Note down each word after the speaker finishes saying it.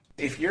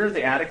If you're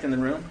the addict in the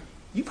room,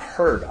 you've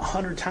heard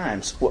 100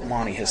 times what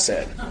Monty has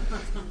said.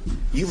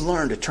 You've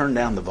learned to turn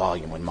down the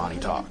volume when Monty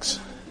talks.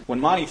 When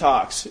Monty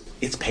talks,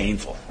 it's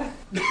painful.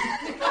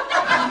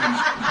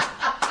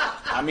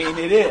 I mean,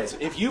 it is.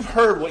 If you've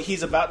heard what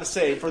he's about to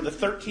say for the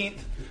 13th,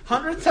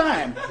 100th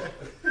time,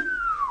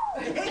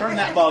 turn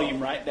that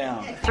volume right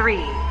down. 3,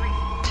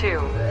 2,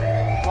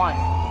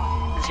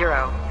 1,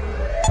 0.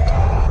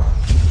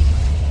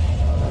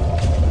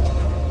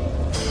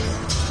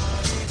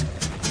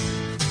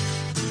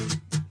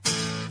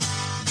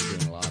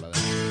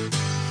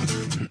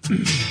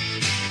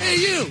 Hey,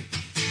 you!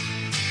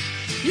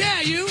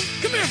 Yeah, you!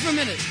 Come here for a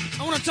minute.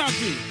 I want to talk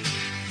to you.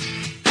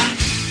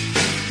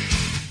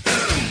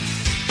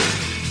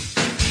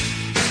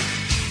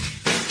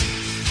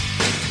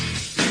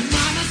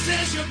 Mama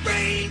says you're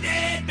brain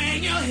dead,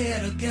 bang your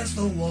head against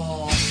the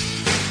wall.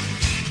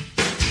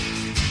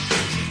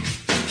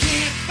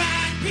 Can't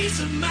find peace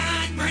of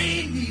mind,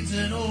 brain needs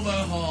an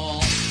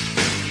overhaul.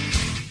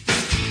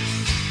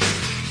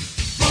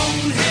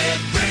 Bonehead,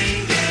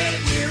 brain dead,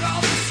 we're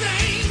all the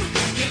same.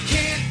 You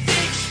can't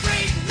think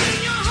straight when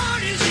your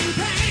heart is in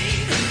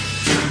pain.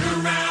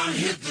 Turn around,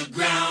 hit the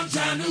ground,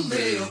 time to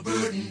lay your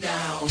burden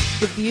down.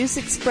 The views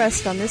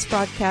expressed on this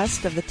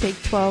broadcast of the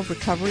Take 12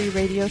 Recovery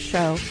Radio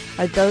Show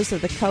are those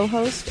of the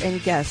co-host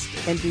and guest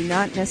and do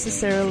not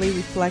necessarily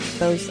reflect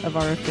those of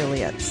our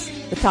affiliates.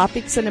 The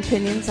topics and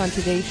opinions on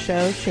today's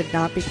show should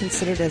not be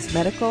considered as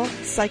medical,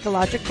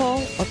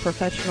 psychological, or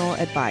professional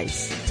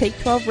advice. Take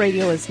 12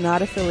 Radio is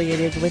not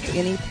affiliated with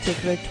any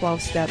particular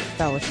 12-step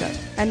fellowship.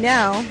 And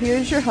now,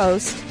 here's your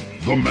host,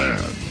 The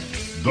man,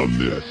 the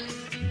myth,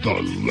 the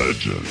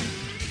legend.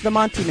 the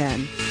Monty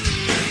Man.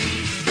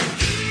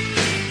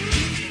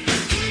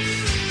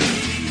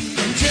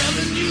 I'm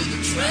telling you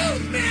the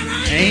truth, man. I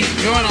Ain't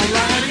gonna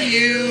lie to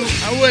you.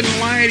 I wouldn't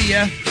lie to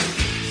you.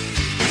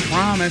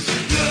 Promise.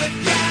 good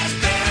guys,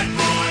 bad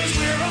boys,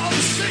 we're all the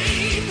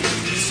same.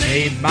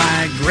 Saved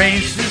by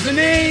grace is the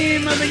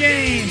name of the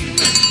game.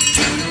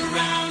 Turn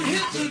around,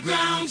 hit the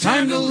ground,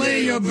 Time to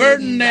lay your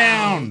burden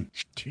down.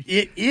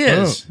 It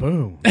is.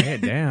 Boom. Lay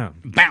it down.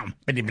 Bam.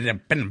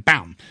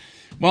 Bam.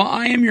 Well,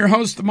 I am your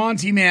host, the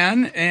Monty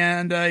Man,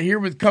 and here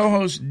with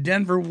co-hosts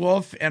Denver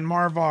Wolf and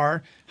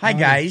Marvar. Hi,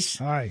 guys.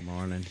 Hi.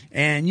 Morning.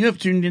 And you have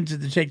tuned into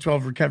the Take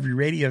 12 Recovery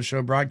Radio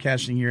Show,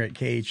 broadcasting here at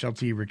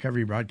KHLT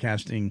Recovery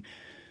Broadcasting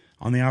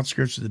on the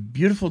outskirts of the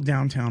beautiful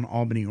downtown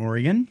Albany,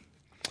 Oregon.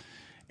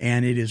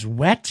 And it is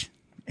wet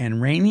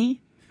and rainy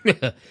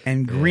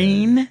and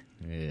green,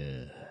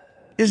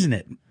 isn't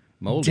it?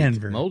 Moldy.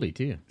 Denver. Moldy,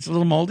 too. It's a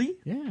little moldy?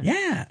 Yeah.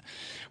 Yeah.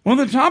 Well,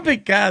 the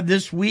topic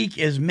this week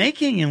is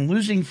making and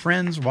losing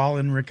friends while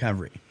in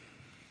recovery.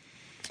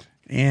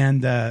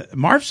 And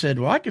Marv said,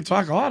 well, I could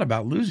talk a lot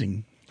about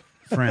losing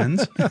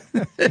friends.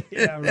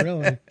 Yeah,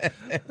 really.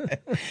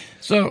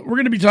 So we're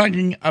going to be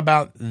talking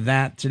about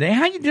that today.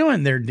 How you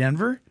doing there,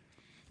 Denver?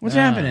 What's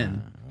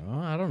happening?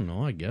 I don't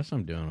know. I guess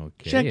I'm doing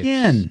okay. Check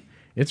in.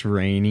 It's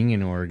raining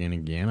in Oregon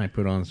again. I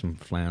put on some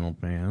flannel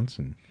pants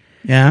and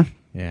Yeah,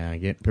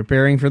 get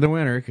preparing for the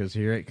winter because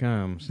here it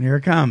comes. here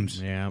it comes.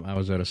 Yeah, I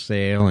was at a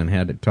sale and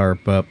had to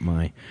tarp up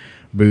my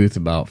booth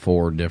about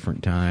 4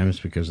 different times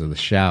because of the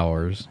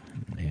showers,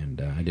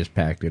 and I just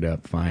packed it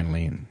up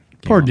finally and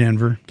Poor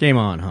Denver. came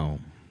on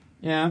home.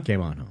 Yeah.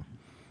 Came on home.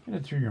 I'm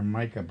going to turn your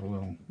mic up a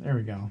little. There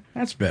we go.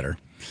 That's better.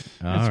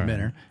 All That's right.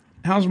 better.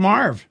 How's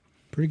Marv?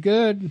 Pretty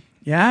good.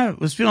 Yeah,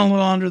 was feeling a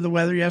little under the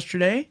weather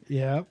yesterday.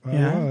 Yeah, I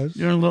Yeah, was.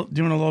 doing a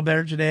little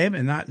better today,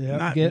 but not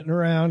Getting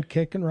around,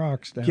 kicking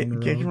rocks down the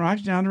road. kicking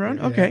rocks down the road.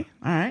 Yeah. Okay,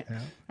 all right, Yeah.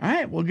 all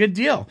right. Well, good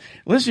deal.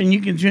 Listen,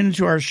 you can tune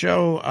into our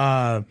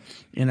show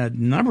in a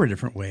number of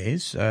different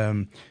ways.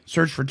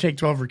 Search for Take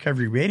 12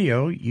 Recovery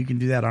Radio. You can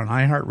do that on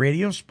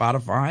iHeartRadio,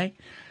 Spotify,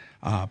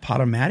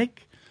 Podomatic,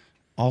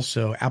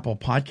 also Apple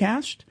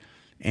Podcast,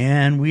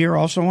 and we are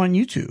also on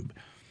YouTube.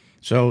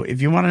 So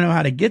if you want to know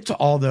how to get to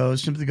all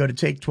those, simply go to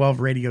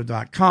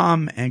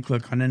take12radio.com and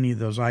click on any of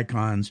those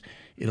icons.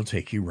 It'll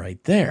take you right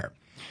there.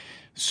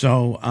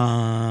 So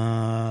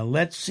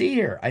let's see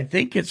here. I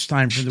think it's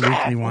time for the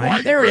weekly wine.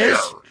 Right There it is.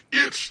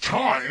 It's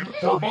time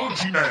for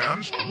Monty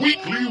Man's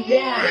Weekly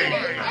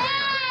Wine.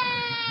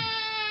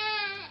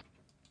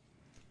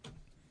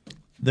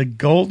 The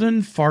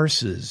Golden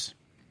Farces.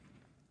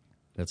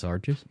 That's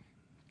Arches?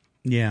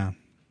 Yeah.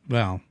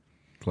 Well,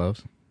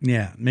 Close.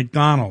 yeah.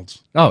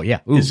 McDonald's Oh, yeah.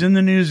 Ooh. is in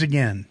the news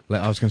again.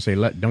 I was going to say,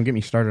 don't get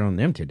me started on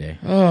them today.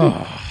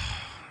 I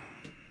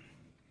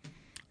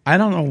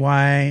don't know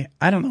why.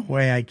 I don't know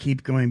why I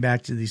keep going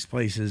back to these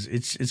places.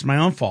 It's my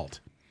own fault.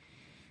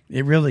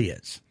 It really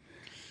is.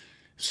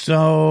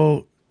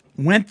 So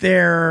went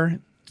there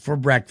for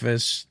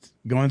breakfast,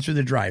 going through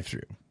the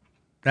drive-through.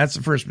 That's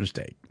the first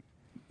mistake.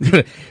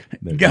 Going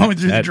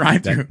through the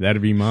drive-thru.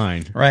 That'd be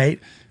mine. Right?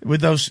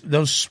 With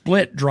those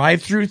split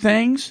drive-through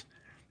things.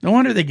 No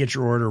wonder they get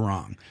your order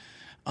wrong.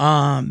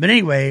 But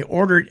anyway,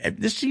 ordered.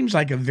 This seems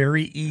like a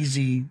very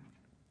easy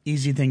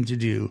thing to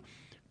do.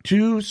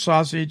 2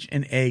 sausage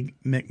and egg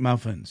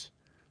McMuffins.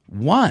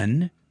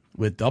 1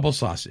 with double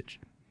sausage.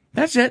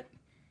 That's it.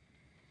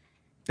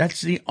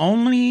 That's the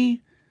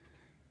only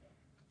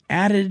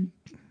added,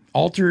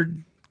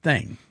 altered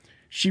thing.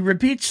 She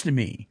repeats to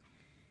me,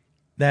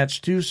 that's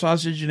 2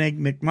 sausage and egg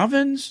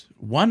McMuffins,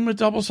 1 with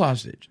double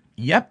sausage.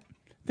 Yep,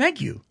 thank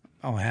you.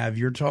 I'll have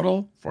your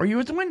total for you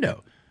at the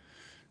window.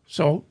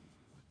 So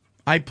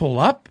I pull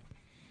up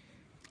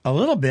a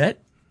little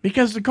bit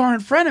because the car in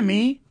front of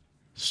me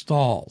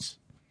stalls.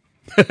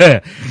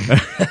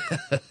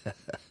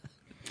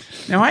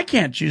 Now, I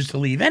can't choose to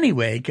leave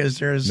anyway because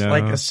there's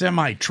like a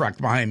semi truck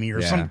behind me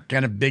or some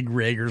kind of big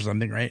rig or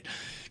something, right?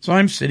 So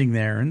I'm sitting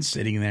there and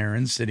sitting there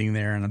and sitting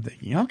there, and I'm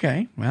thinking,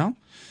 okay, well,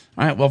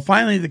 all right. Well,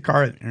 finally the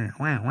car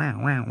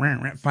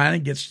finally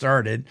gets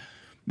started.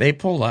 They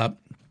pull up,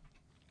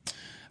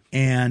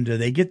 and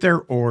they get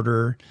their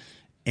order,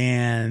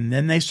 and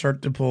then they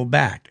start to pull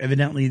back.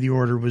 Evidently, the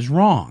order was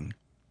wrong.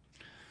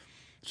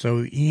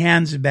 So he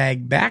hands the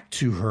bag back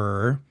to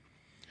her.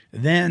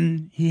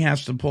 Then he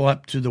has to pull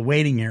up to the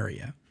waiting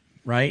area,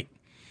 right?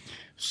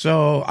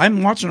 So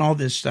I'm watching all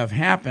this stuff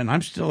happen.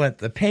 I'm still at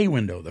the pay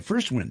window, the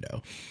first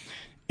window.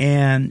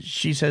 And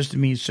she says to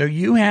me, so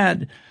you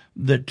had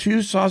the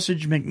 2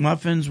 sausage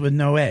McMuffins with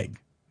no egg?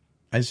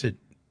 I said,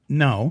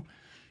 no.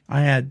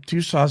 I had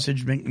 2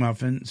 sausage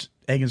McMuffins,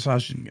 egg and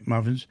sausage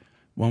McMuffins,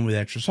 1 with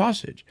extra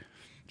sausage.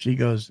 She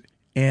goes,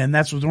 and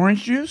that's with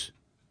orange juice?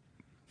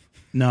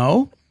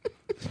 No.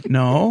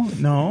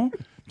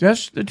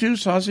 Just the 2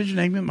 sausage and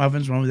egg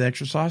McMuffins, 1 with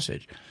extra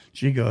sausage.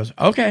 She goes,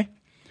 okay.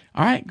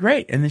 All right,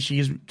 great. And then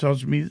she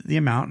tells me the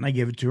amount, and I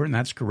give it to her, and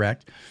that's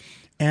correct.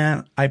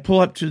 And I pull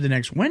up to the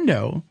next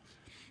window,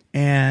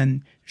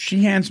 and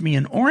she hands me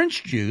an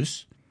orange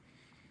juice,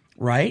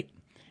 right?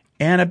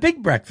 And a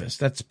big breakfast.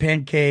 That's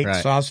pancake,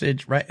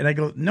 sausage, right? And I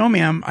go, no,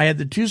 ma'am, I had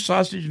the 2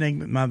 sausage and egg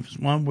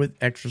McMuffins, 1 with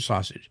extra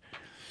sausage.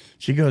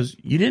 She goes,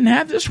 you didn't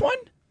have this one?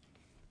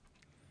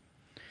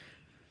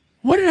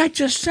 What did I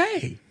just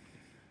say?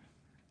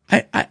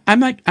 I'm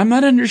like, I'm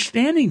not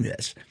understanding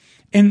this.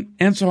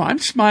 And so I'm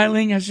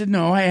smiling. I said,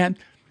 no, I had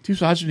 2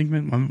 sausage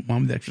and 1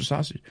 with extra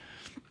sausage.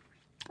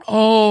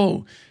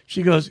 Oh,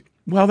 she goes,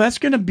 well, that's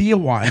going to be a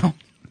while.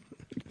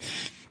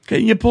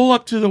 Can you pull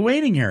up to the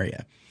waiting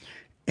area?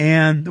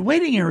 And the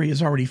waiting area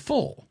is already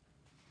full.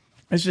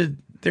 I said,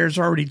 there's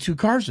already 2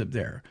 cars up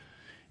there.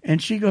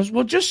 And she goes,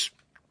 well, just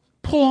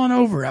pull on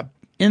over up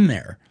in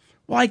there.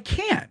 Well, I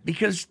can't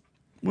because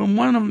when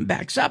one of them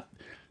backs up,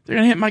 they're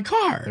going to hit my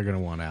car. They're going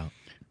to want out.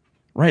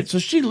 Right. So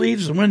she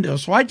leaves the window.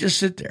 So I just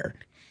sit there.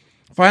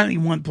 Finally,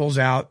 one pulls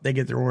out. They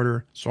get their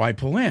order. So I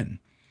pull in.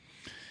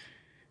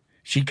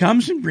 She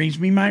comes and brings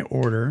me my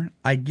order.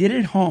 I get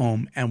it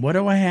home. And what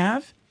do I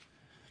have?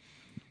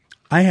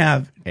 I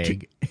have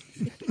egg.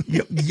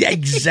 Yeah,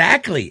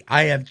 exactly.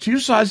 I have 2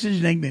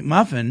 sausage and egg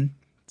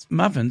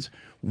muffins.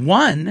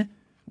 One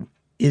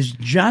is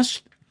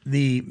just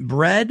the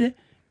bread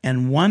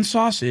and 1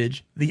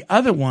 sausage. The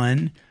other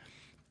one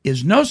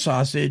is no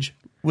sausage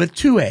with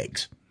 2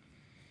 eggs.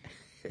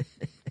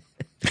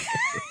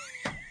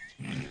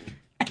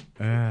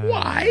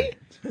 Why?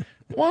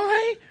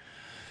 Well,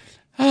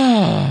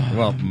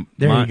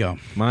 there you go.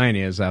 Mine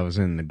is I was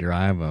in the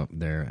drive up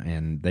there,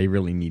 and they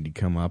really need to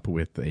come up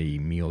with a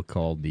meal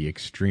called the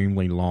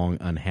extremely long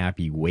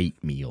unhappy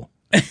wait meal.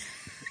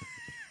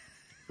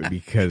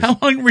 Because how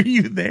long were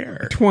you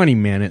there? 20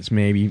 minutes,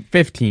 maybe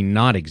 15,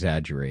 not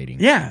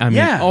exaggerating. Yeah, I mean,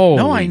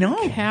 no, I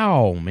know.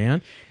 Cow,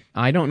 man.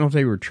 I don't know if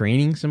they were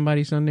training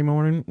somebody Sunday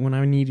morning when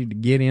I needed to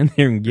get in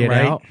there and get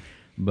out,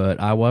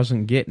 but I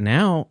wasn't getting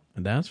out.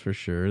 That's for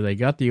sure. They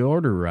got the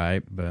order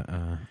right, but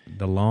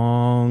the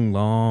long,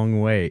 long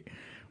wait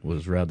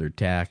was rather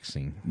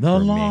taxing. The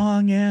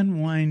long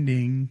and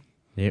winding.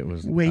 It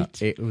was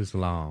wait. It was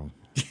long.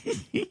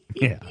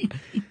 Yeah,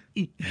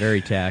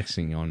 very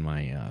taxing on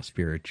my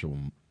spiritual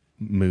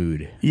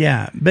mood.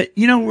 Yeah, but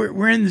you know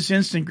we're in this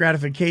instant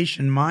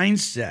gratification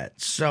mindset.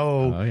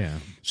 So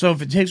So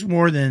if it takes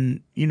more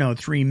than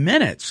 3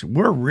 minutes,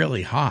 we're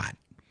really hot.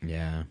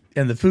 Yeah,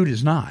 and the food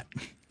is not.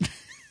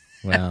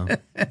 Well,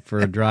 for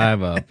a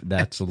drive up,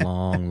 that's a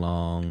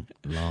long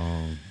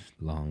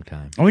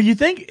time. Well, you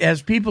think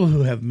as people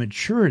who have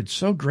matured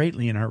so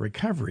greatly in our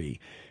recovery,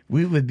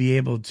 we would be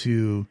able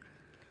to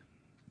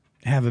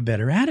have a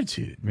better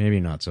attitude.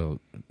 Maybe not so.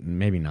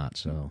 Maybe not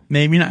so.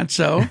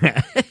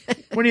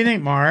 What do you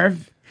think,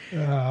 Marv?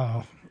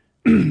 I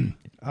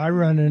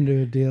run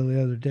into a deal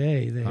the other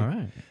day. All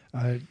right.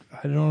 I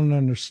don't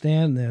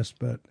understand this,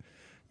 but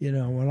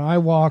when I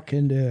walk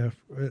into,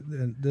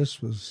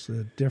 this was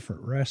a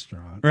different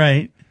restaurant.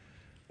 Right.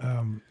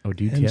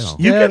 Do tell.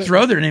 You can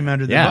throw their name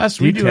under the bus.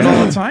 We do it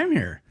all the time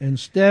here.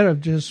 Instead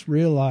of just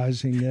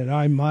realizing that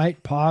I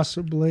might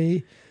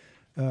possibly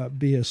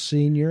be a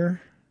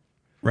senior,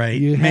 right?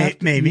 You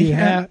have maybe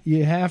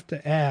you have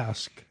to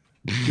ask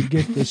to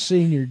get the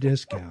senior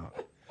discount.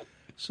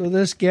 So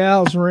this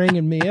gal's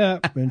ringing me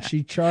up, and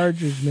she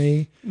charges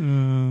me it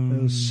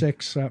was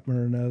 $6 something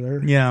or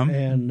another. Yeah,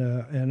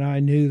 and I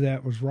knew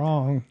that was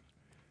wrong.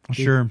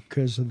 Sure,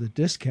 because of the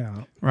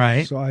discount.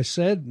 Right. So I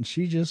said, and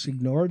she just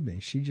ignored me.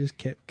 She just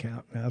kept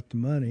counting out the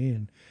money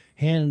and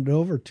handed it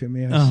over to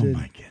me. I said,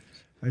 my goodness.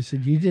 I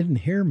said, you didn't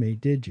hear me,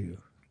 did you?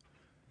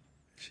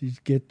 She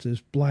gets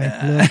this blank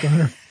look on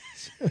her.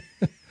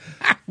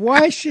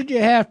 Why should you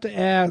have to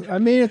ask? I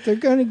mean, if they're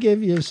going to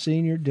give you a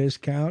senior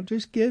discount,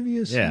 just give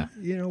you a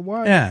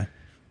why? Yeah.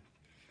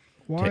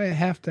 Why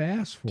have to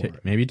ask for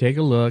it? Maybe take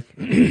a look,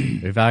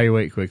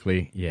 evaluate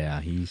quickly. Yeah,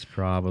 he's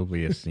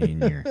probably a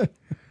senior.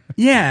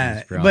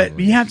 Yeah, but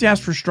you have to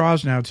ask for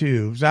straws now,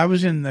 too. So I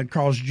was in the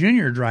Carl's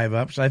Jr.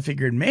 drive-up, so I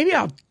figured maybe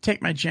I'll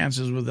take my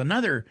chances with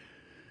another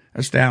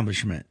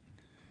establishment.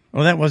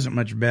 Well, that wasn't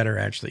much better,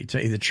 actually, to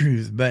tell you the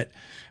truth. But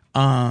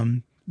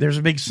there's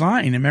a big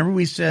sign. Remember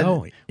we said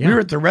we were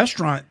at the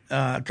restaurant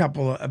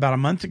about a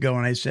month ago,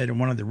 and I said in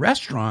one of the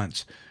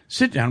restaurants,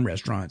 sit-down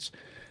restaurants,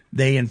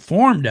 they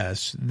informed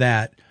us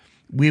that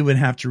we would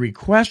have to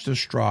request a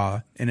straw,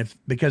 and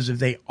because if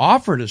they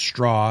offered a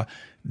straw,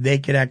 they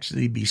could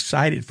actually be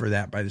cited for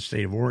that by the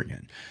state of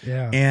Oregon.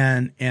 Yeah.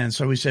 And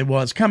so we said,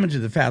 well, it's coming to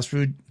the fast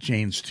food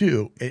chains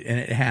too, and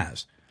it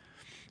has.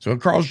 So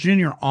at Carl's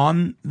Jr.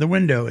 on the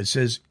window, it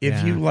says,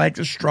 if you like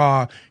a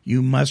straw,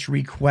 you must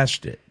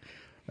request it.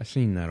 I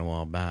seen that a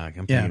while back.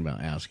 I'm thinking about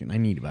asking. I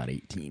need about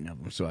 18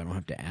 of them, so I don't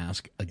have to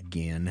ask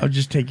again. Oh,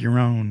 just take your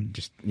own.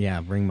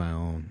 Bring my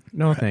own.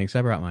 No, thanks.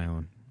 I brought my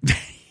own.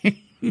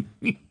 I'm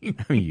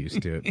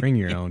used to it. Bring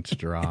your own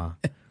straw.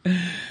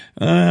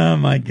 Oh,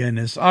 my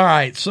goodness. All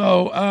right.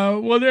 So,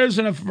 there's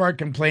enough of our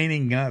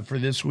complaining for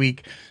this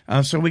week.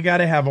 So we got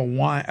to have a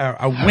win.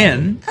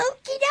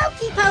 Okie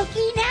dokie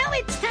pokey. Now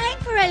it's time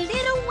for a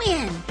little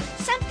win.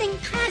 Something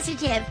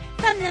positive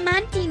from the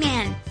Monty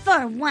Man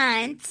for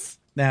once.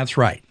 That's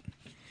right.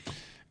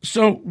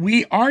 So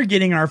we are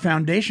getting our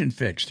foundation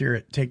fixed here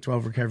at Take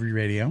 12 Recovery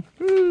Radio.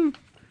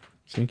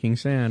 Sinking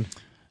sand.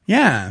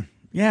 Yeah.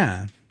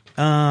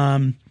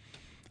 I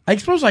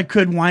suppose I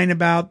could whine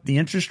about the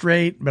interest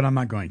rate, but I'm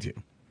not going to.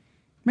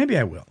 Maybe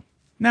I will.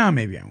 No,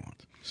 maybe I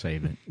won't.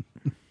 Save it.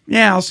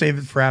 Yeah, I'll save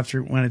it for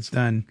after when it's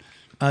done.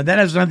 That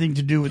has nothing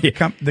to do with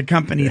the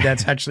company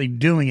that's actually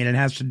doing it. It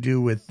has to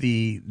do with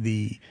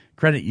the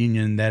credit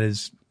union that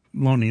is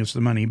loaning us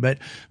the money. But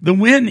the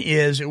win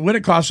is it would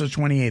have cost us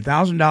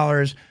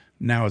 $28,000.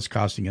 Now it's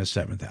costing us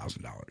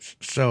 $7,000.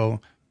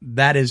 So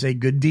that is a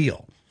good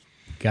deal.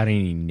 Got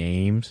any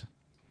names?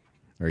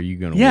 Or are you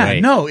going to wait? Yeah,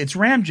 no, it's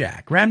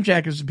Ramjack.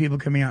 Ramjack is the people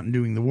coming out and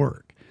doing the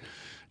work.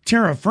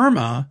 Terra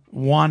Firma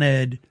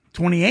wanted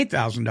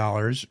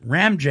 $28,000.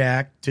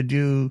 Ramjack to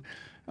do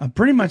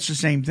pretty much the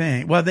same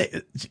thing. Well,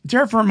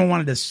 Terra Firma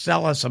wanted to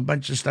sell us a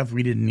bunch of stuff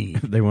we didn't need.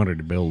 They wanted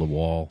to build a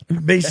wall.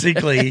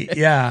 Basically,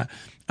 yeah.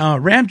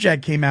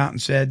 Ramjack came out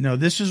and said, no,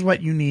 this is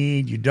what you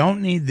need. You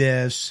don't need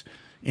this.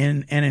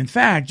 And in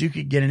fact, you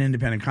could get an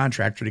independent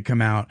contractor to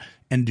come out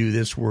and do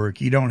this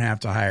work. You don't have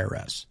to hire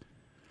us.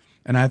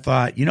 And I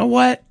thought, you know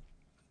what?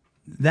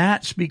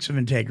 That speaks of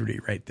integrity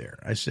right there.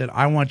 I said,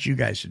 I want you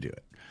guys to do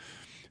it.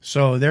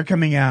 So they're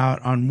coming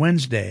out on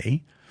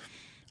Wednesday,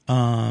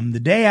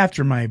 the day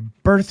after my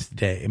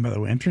birthday. And by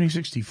the way, I'm turning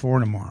 64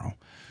 tomorrow.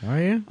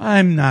 Are you?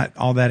 I'm not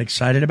all that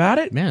excited about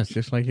it. Man, it's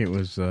just like it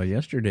was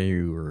yesterday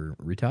you were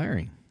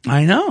retiring.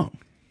 I know.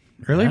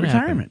 Early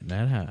retirement.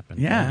 That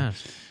happened. Yeah.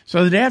 Fast.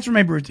 So the day after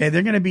my birthday,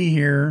 they're going to be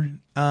here.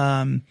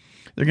 They're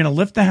going to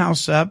lift the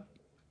house up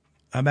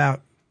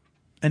about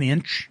an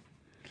inch.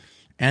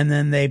 And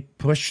then they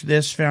push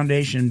this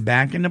foundation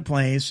back into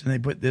place, and they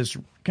put this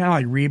kind of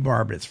like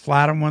rebar, but it's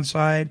flat on one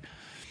side.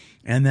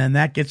 And then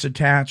that gets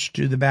attached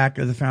to the back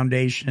of the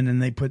foundation, and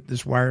they put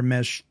this wire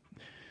mesh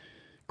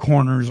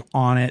corners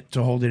on it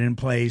to hold it in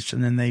place.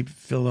 And then they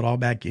fill it all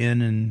back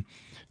in and,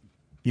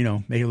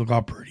 make it look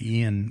all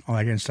pretty and all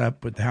that kind of stuff.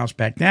 Put the house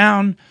back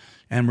down,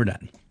 and we're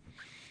done.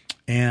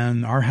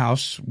 And our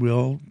house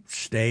will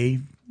stay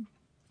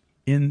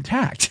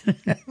intact.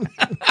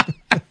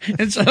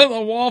 Instead of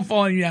the wall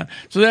falling down.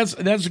 So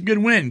that's a good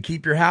win.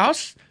 Keep your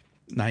house.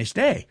 Nice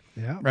day.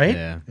 Yeah.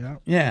 Right?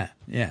 Yeah.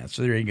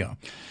 So there you go.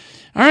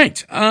 All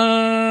right.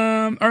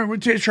 We'll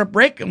take a short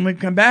break, and when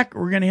we come back,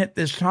 we're going to hit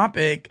this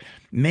topic,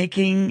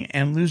 making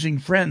and losing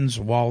friends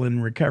while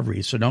in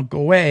recovery. So don't go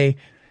away.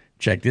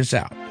 Check this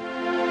out.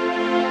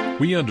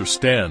 We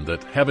understand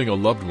that having a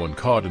loved one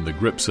caught in the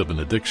grips of an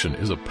addiction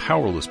is a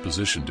powerless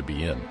position to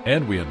be in,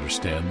 and we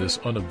understand this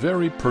on a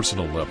very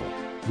personal level.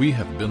 We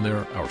have been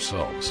there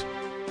ourselves.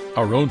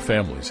 Our own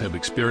families have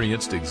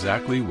experienced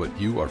exactly what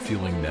you are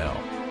feeling now.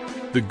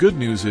 The good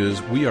news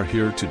is we are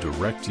here to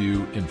direct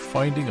you in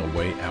finding a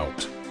way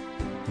out.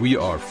 We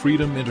are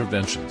Freedom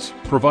Interventions,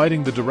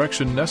 providing the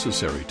direction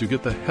necessary to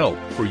get the help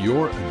for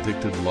your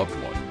addicted loved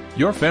one.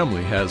 Your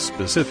family has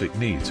specific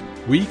needs.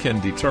 We can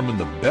determine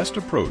the best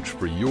approach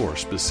for your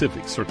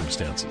specific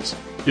circumstances.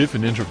 If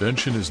an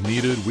intervention is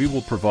needed, we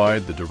will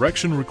provide the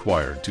direction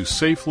required to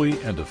safely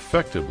and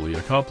effectively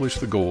accomplish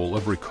the goal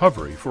of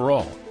recovery for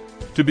all.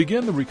 To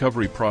begin the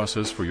recovery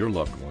process for your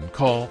loved one,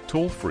 call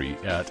toll-free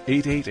at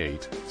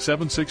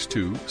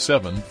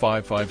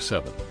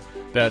 888-762-7557.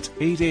 That's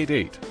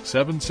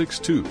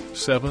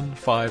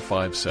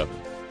 888-762-7557.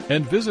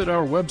 And visit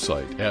our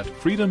website at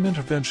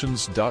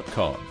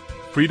freedominterventions.com.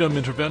 Freedom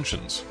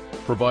Interventions,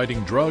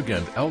 providing drug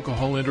and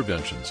alcohol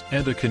interventions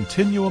and a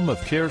continuum of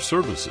care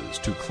services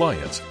to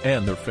clients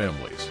and their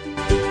families.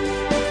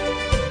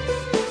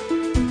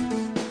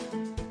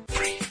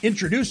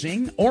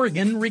 Introducing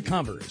Oregon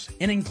Recovers,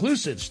 an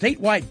inclusive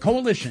statewide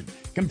coalition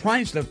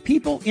comprised of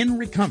people in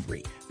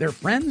recovery, their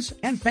friends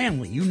and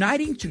family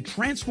uniting to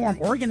transform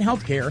Oregon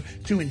healthcare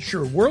to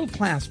ensure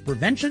world-class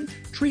prevention,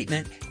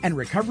 treatment, and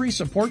recovery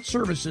support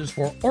services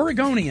for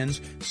Oregonians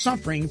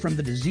suffering from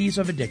the disease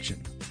of addiction.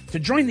 To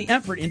join the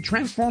effort in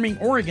transforming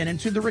Oregon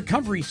into the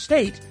recovery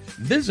state,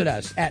 visit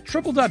us at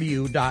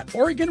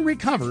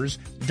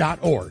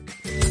www.oregonrecovers.org.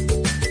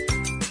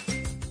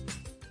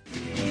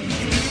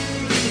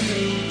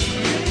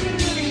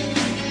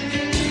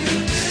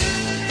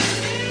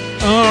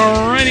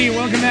 Alrighty,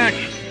 welcome back.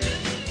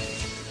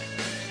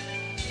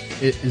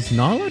 Is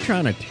Nala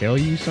trying to tell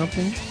you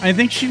something? I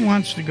think she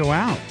wants to go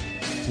out.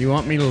 You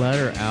want me to let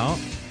her out?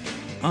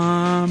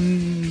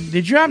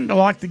 Did you happen to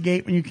lock the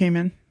gate when you came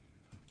in?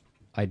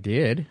 I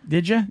did.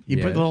 Did you? You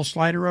put Yes. the little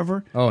slider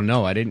over? Oh,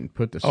 no, I didn't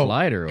put the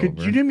slider over.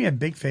 Could you do me a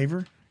big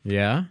favor?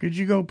 Yeah? Could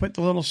you go put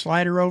the little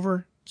slider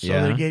over so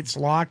Yeah. the gate's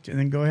locked, and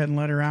then go ahead and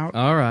let her out?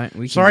 All right.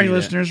 We can Sorry, do that.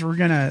 listeners. We're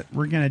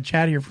gonna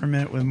chat here for a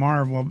minute with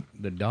Marv. Well,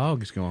 The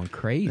dog's going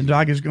crazy. the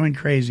dog is going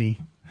crazy.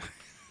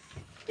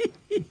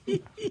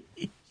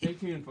 Stay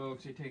tuned,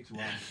 folks. It takes a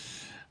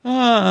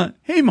while.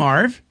 Hey,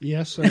 Marv.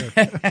 Yes, sir.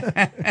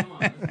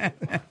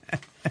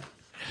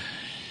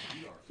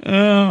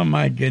 Oh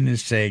my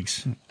goodness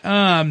sakes.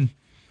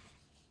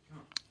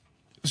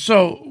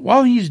 So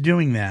while he's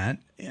doing that,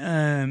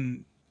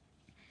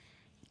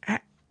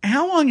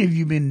 how long have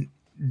you been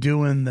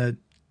doing the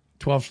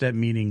 12-step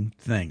meeting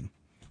thing?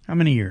 How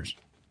many years?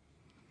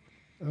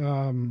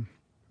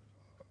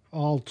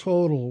 All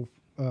total,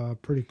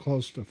 pretty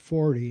close to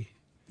 40.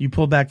 You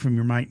pull back from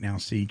your mic now,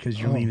 see, because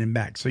you're leaning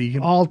back. So you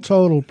can All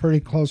total, pretty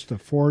close to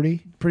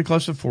 40. pretty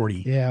close to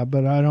 40. Yeah,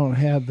 but I don't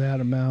have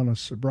that amount of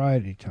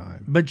sobriety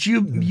time. But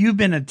you've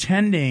been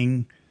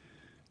attending,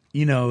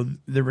 the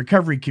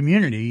recovery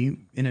community,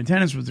 in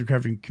attendance with the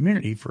recovery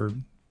community for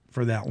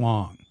that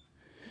long.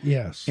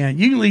 Yes. And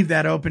you can leave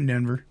that open,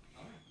 Denver.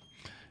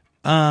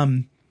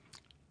 And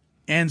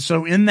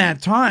so in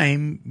that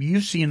time,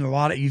 you've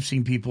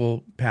seen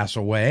people pass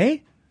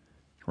away,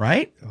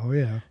 right? Oh,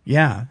 yeah.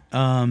 Yeah.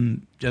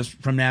 Just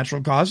from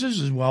natural causes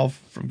as well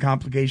from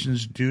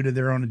complications due to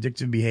their own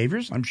addictive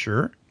behaviors, I'm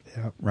sure.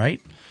 Yeah. Right?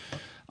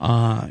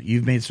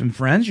 You've made some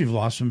friends. You've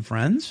lost some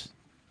friends.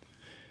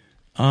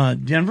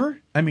 Denver?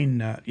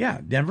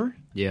 Denver.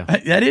 Yeah.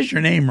 That is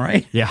your name,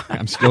 right? Yeah,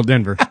 I'm still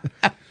Denver.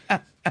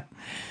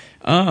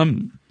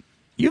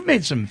 You've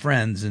made some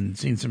friends and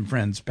seen some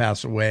friends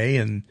pass away,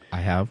 and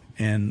I have.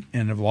 and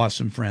have lost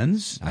some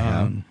friends. I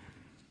have.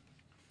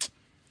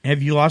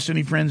 Have you lost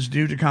any friends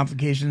due to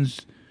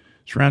complications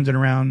surrounding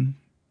around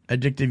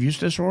addictive use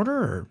disorder?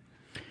 Or?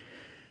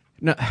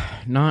 No,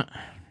 not.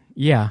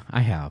 Yeah,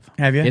 I have.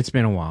 Have you? It's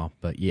been a while,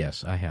 but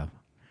yes, I have.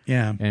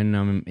 Yeah. And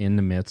I'm in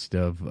the midst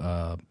of,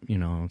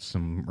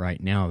 some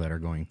right now that are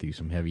going through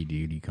some heavy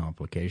duty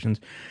complications.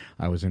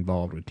 I was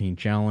involved with Teen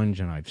Challenge,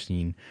 and I've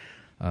seen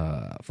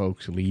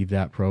folks leave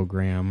that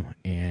program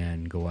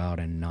and go out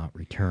and not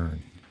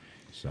return.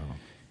 So.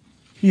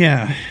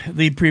 Yeah,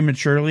 leave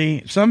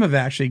prematurely. Some have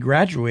actually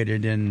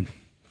graduated and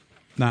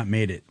not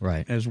made it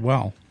Right. as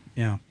well.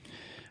 Yeah.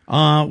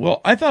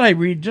 Well, I thought I'd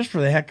read just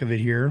for the heck of it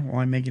here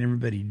while I'm making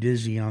everybody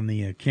dizzy on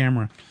the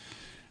camera.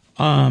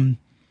 If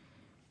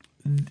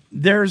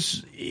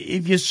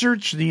you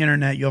search the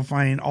internet, you'll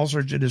find all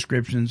sorts of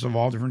descriptions of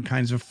all different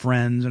kinds of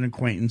friends and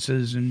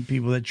acquaintances and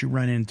people that you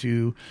run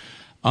into.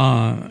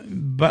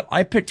 But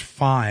I picked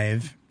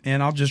 5,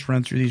 and I'll just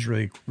run through these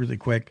really, really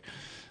quick.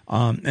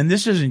 And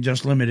this isn't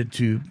just limited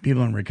to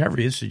people in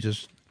recovery. This is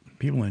just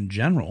people in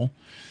general.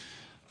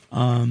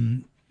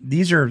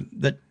 These are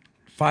the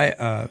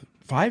 5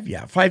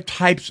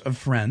 types of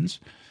friends.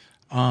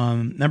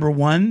 Number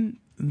 1,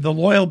 the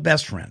loyal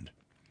best friend.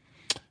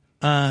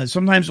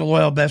 Sometimes a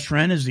loyal best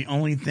friend is the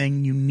only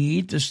thing you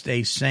need to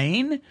stay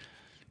sane.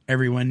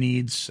 Everyone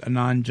needs a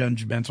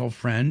non-judgmental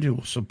friend who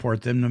will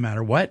support them no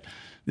matter what.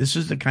 This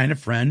is the kind of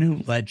friend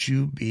who lets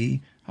you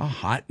be a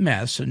hot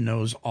mess and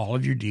knows all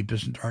of your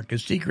deepest and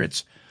darkest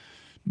secrets,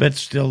 but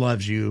still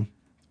loves you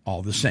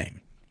all the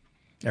same.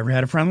 Ever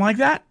had a friend like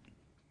that?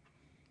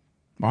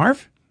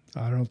 Marv?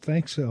 I don't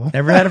think so.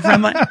 Ever had a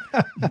friend like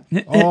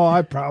Oh,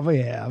 I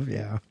probably have,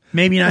 yeah.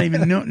 Maybe not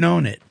even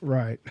known it.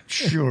 Right.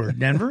 Sure.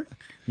 Denver?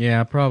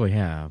 Yeah, I probably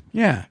have.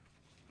 Yeah.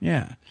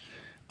 Yeah.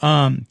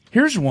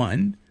 Here's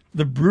one.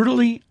 The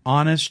brutally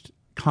honest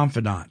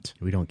confidant.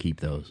 We don't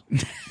keep those.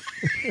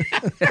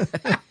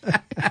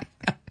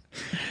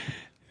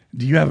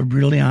 Do you have a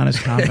brutally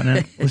honest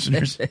confidant,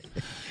 listeners?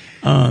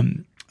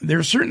 There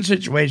are certain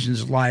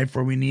situations in life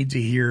where we need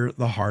to hear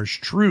the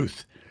harsh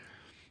truth.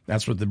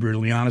 That's what the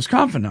brutally honest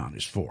confidant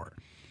is for.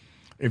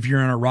 If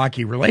you're in a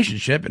rocky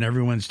relationship and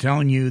everyone's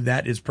telling you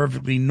that it's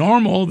perfectly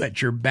normal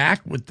that you're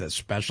back with the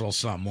special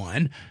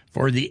someone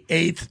for the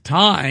 8th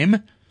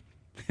time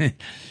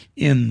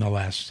in the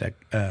last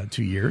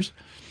 2 years,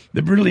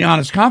 The brutally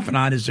honest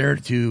confidant is there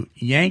to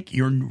yank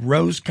your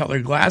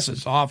rose-colored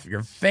glasses off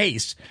your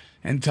face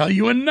and tell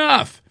you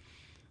enough.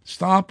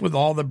 Stop with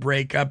all the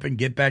breakup and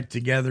get back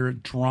together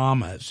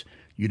dramas.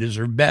 You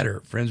deserve better.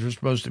 Friends are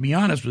supposed to be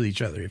honest with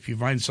each other. If you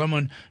find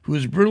someone who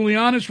is brutally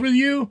honest with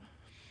you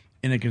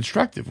in a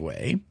constructive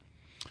way,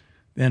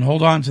 then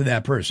hold on to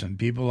that person.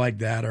 People like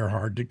that are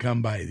hard to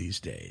come by these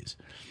days.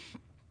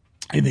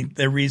 I think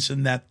the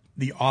reason that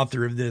the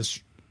author of this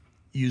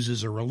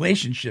uses a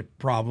relationship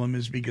problem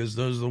is because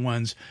those are the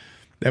ones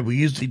that we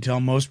usually tell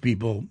most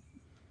people,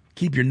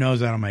 keep your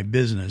nose out of my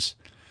business.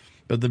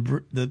 But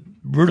the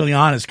brutally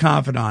honest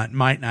confidant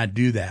might not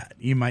do that.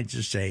 You might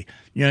just say,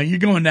 you're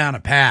going down a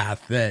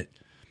path that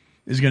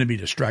is going to be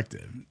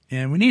destructive.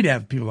 And we need to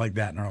have people like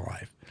that in our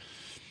life.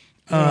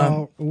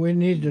 Well, we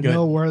need to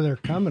know where they're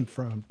coming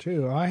from,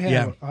 too. I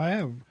have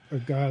a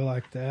guy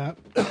like that,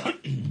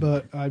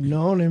 but I've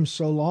known him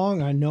so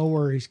long, I know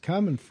where he's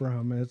coming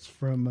from. It's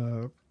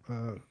from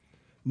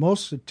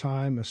most of the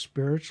time a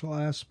spiritual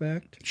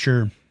aspect.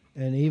 Sure.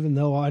 And even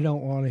though I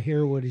don't want to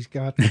hear what he's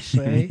got to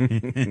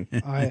say,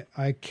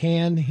 I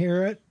can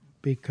hear it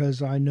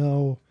because I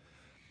know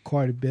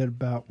quite a bit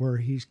about where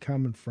he's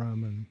coming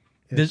from. And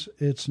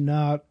it's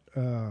not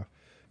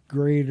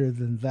greater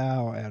than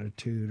thou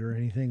attitude or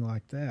anything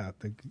like that.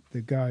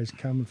 The guy's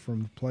coming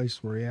from a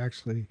place where he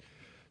actually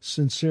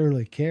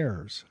sincerely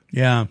cares.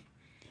 Yeah.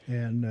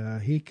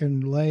 And he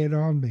can lay it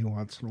on me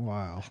once in a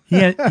while.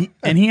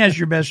 And he has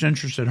your best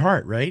interest at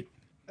heart, right?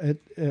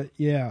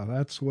 Yeah,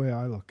 that's the way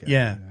I look at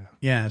it.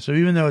 Yeah. So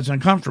even though it's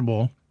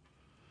uncomfortable,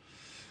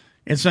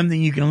 it's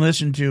something you can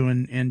listen to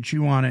and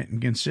chew on it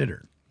and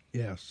consider.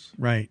 Yes.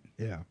 Right.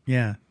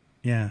 Yeah.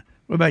 Yeah.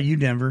 What about you,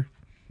 Denver?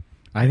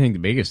 I think the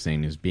biggest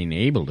thing is being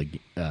able to,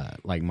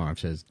 like Marv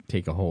says,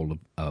 take a hold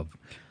of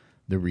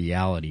the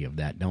reality of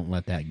that. Don't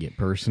let that get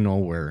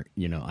personal where,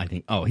 I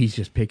think, oh, he's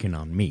just picking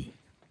on me.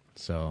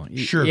 So,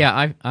 sure.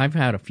 Yeah, I've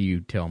had a few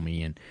tell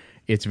me, and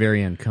it's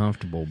very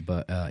uncomfortable,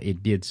 but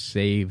it did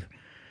save,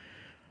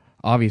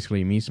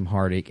 obviously, me some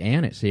heartache,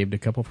 and it saved a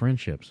couple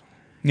friendships.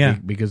 Yeah.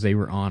 Because they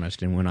were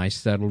honest, and when I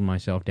settled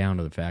myself down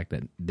to the fact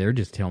that they're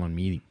just telling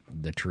me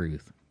the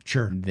truth,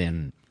 sure,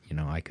 then,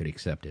 I could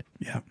accept it.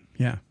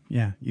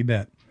 Yeah, you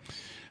bet.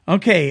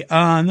 Okay,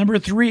 number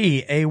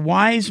 3, a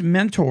wise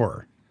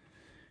mentor.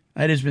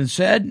 It has been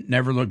said,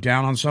 never look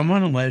down on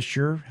someone unless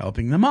you're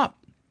helping them up.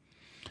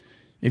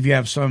 If you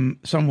have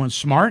someone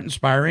smart,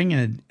 inspiring,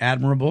 and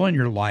admirable in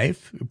your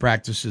life who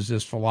practices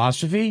this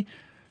philosophy,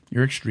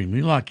 you're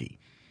extremely lucky.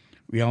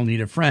 We all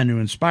need a friend who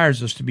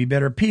inspires us to be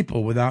better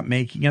people without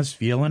making us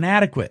feel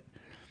inadequate.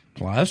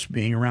 Plus,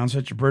 being around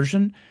such a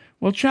person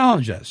will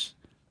challenge us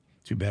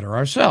to better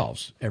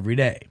ourselves every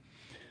day.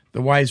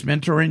 The wise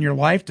mentor in your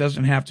life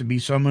doesn't have to be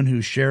someone who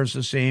shares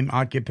the same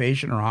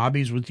occupation or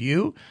hobbies with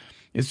you.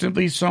 It's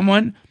simply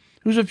someone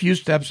who's a few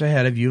steps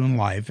ahead of you in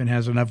life and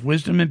has enough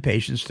wisdom and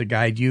patience to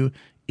guide you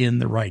in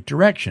the right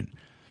direction.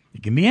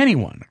 It can be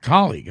anyone, a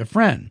colleague, a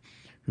friend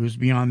who's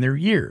beyond their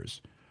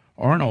years,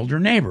 or an older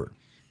neighbor.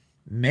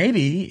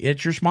 Maybe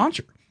it's your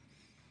sponsor.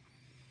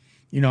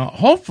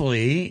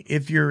 Hopefully,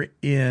 if you're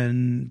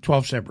in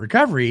 12-step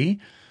recovery,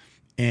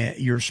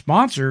 your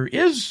sponsor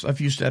is a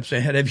few steps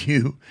ahead of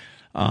you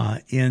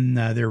in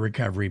their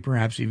recovery,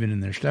 perhaps even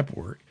in their step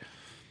work.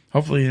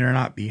 Hopefully, they're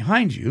not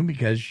behind you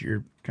because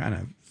you're kind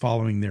of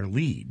following their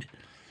lead.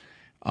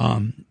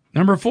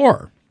 Number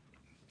 4,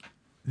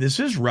 this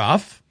is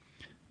rough,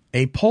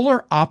 a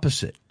polar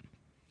opposite.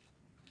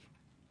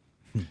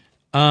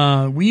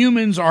 We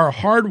humans are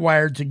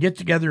hardwired to get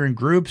together in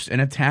groups and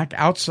attack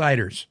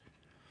outsiders.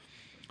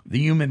 The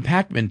human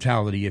pack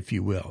mentality, if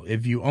you will.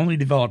 If you only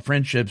develop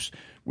friendships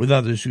with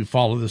others who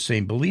follow the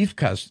same belief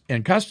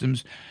and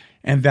customs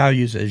and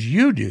values as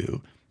you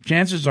do,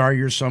 chances are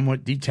you're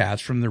somewhat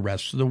detached from the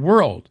rest of the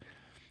world,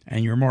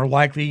 and you're more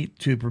likely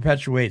to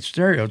perpetuate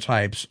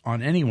stereotypes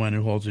on anyone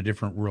who holds a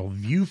different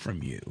worldview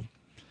from you.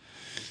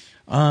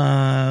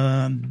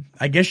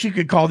 I guess you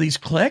could call these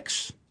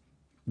cliques,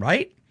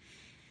 right?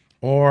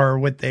 Or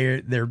what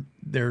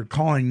they're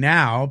calling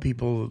now,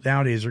 people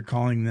nowadays are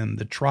calling them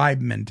the tribe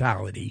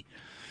mentality,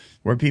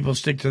 where people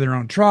stick to their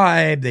own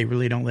tribe. They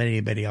really don't let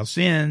anybody else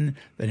in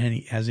that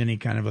has any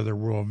kind of other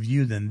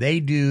worldview than they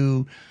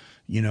do.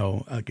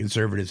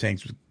 Conservatives hang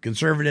with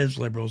conservatives,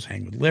 liberals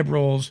hang with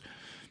liberals,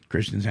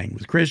 Christians hang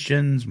with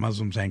Christians,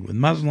 Muslims hang with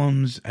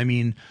Muslims.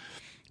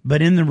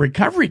 But in the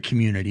recovery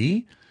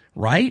community,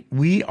 right,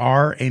 we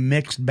are a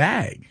mixed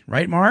bag,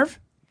 right, Marv?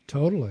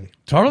 Totally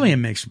a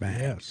mixed bag.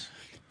 Yes.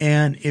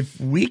 And if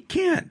we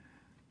can't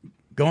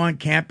go on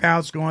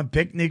campouts, go on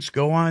picnics,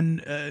 go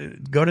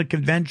to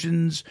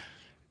conventions,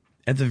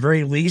 at the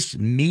very least,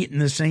 meet in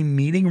the same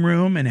meeting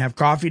room and have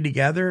coffee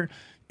together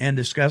and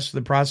discuss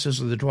the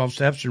process of the 12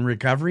 steps in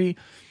recovery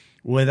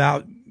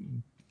without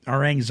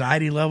our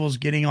anxiety levels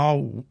getting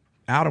all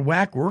out of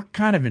whack, we're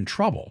kind of in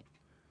trouble.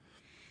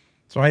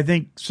 So I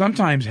think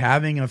sometimes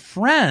having a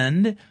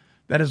friend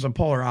that is a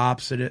polar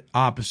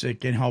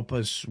opposite can help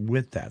us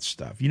with that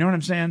stuff. You know what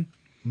I'm saying?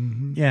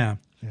 Mm-hmm. Yeah.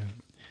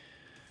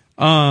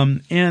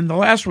 And the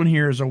last one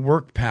here is a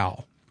work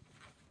pal.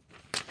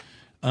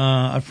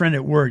 A friend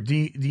at work. Do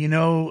you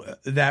know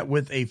that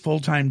with a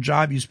full-time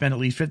job, you spend at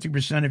least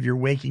 50% of your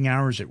waking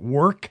hours at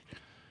work?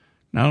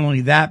 Not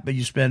only that, but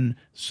you spend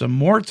some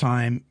more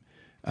time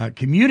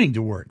commuting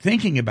to work,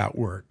 thinking about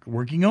work,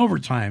 working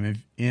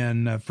overtime,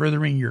 and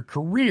furthering your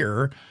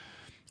career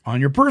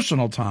on your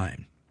personal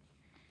time.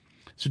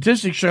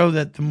 Statistics show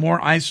that the more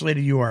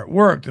isolated you are at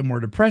work, the more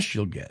depressed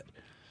you'll get.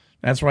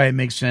 That's why it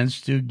makes sense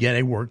to get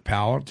a work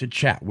pal to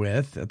chat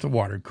with at the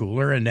water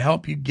cooler and to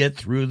help you get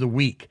through the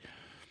week.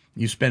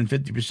 You spend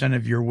 50%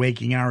 of your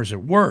waking hours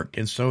at work,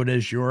 and so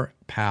does your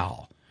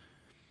pal.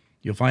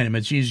 You'll find it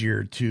much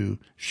easier to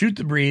shoot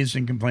the breeze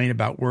and complain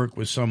about work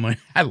with someone.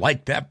 I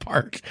like that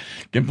part.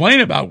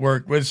 Complain about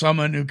work with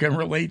someone who can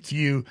relate to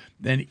you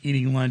than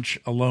eating lunch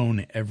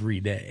alone every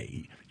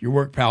day. Your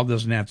work pal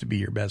doesn't have to be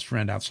your best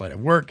friend outside of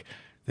work.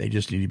 They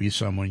just need to be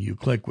someone you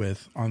click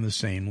with on the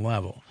same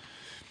level.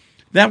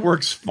 That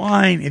works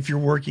fine if you're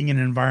working in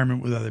an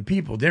environment with other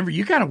people. Denver,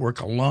 you got to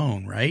work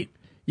alone, right?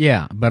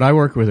 Yeah, but I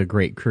work with a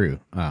great crew.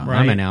 Right.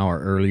 I'm an hour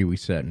early. We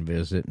sit and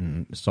visit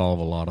and solve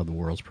a lot of the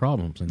world's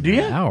problems in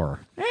an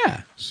hour.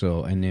 Yeah.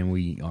 So, and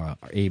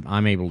then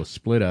I'm able to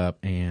split up,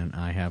 and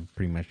I have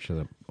pretty much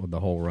the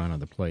whole run of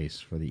the place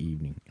for the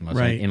evening,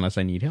 unless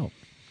I need help.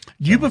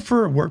 Do you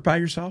prefer work by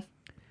yourself?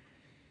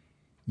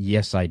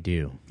 Yes, I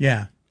do.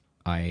 Yeah.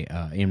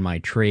 In my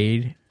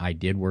trade, I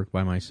did work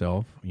by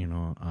myself,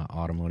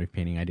 automotive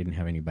painting. I didn't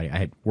have anybody. I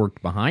had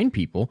worked behind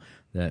people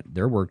that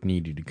their work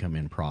needed to come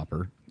in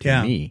proper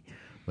to me.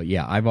 But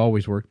yeah, I've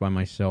always worked by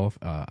myself.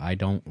 I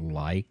don't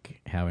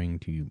like having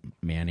to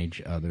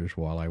manage others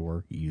while I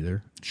work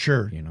either.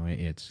 Sure.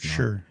 It's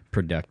not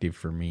productive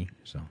for me.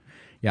 So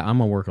yeah, I'm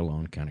a work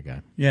alone kind of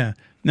guy. Yeah.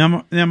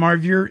 Now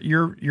Marv,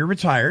 you're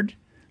retired.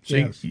 So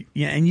yes.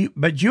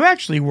 But you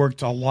actually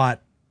worked a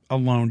lot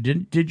alone,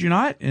 did you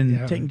not?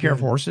 And taking care of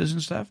horses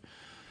and stuff?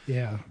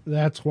 Yeah,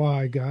 that's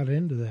why I got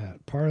into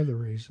that. Part of the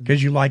reason.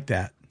 Because you like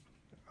that.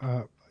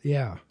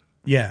 Yeah.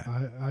 Yeah.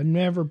 I've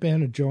never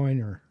been a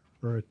joiner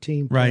or a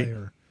team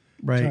player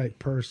type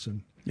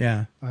person.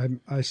 Yeah.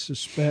 I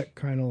suspect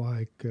kind of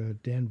like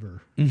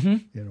Denver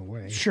in a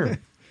way. Sure.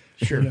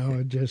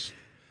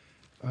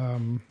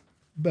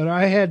 But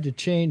I had to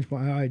change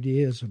my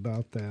ideas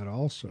about that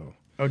also.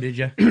 Oh, did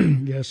you?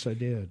 Yes, I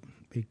did.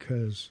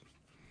 Because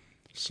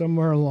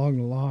somewhere along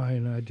the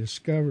line, I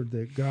discovered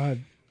that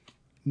God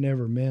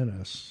never meant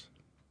us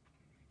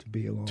to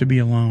be alone. To be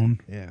alone.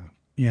 Yeah.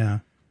 Yeah.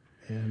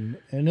 And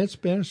it's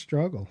been a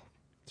struggle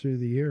through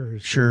the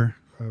years. Sure.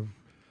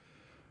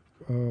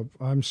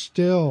 I'm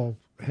still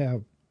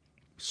have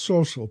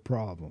social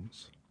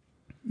problems.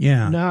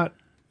 Yeah.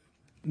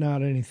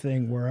 Not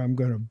anything where I'm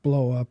going to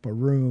blow up a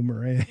room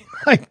or anything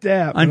like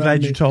that. I'm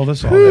glad you told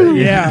us all that.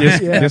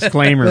 Yeah.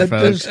 Disclaimer,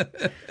 folks.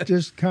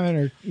 Just kind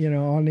of,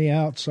 on the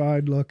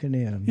outside looking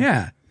in.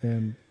 Yeah.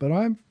 But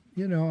I'm,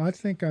 I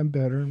think I'm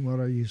better than what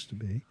I used to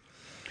be.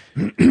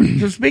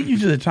 So speaking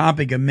to the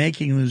topic of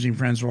making and losing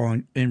friends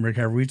while in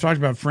recovery, we've talked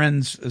about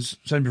friends,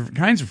 some different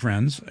kinds of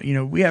friends.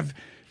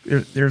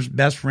 There's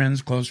best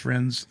friends, close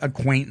friends,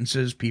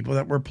 acquaintances, people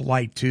that we're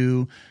polite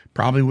to,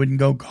 probably wouldn't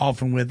go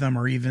golfing with them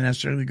or even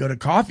necessarily go to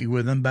coffee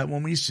with them. But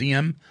when we see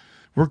them,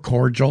 we're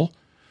cordial,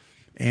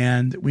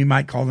 and we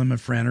might call them a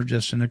friend or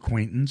just an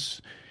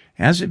acquaintance.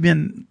 Has it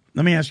been,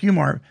 let me ask you,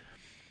 Marv,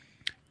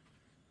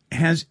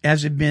 has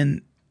it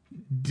been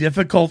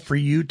difficult for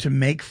you to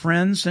make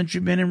friends since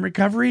you've been in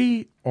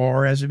recovery,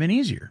 or has it been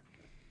easier?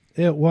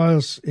 It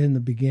was in the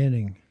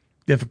beginning.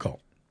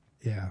 Difficult.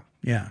 Yeah.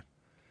 Yeah.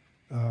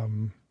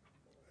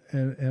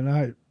 And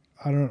I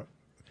don't.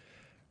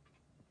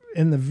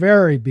 In the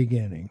very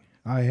beginning,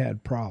 I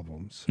had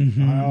problems.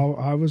 Mm-hmm.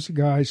 I was a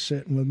guy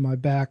sitting with my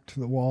back to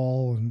the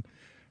wall and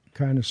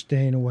kind of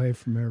staying away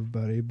from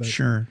everybody. But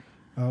sure,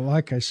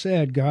 like I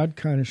said, God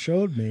kind of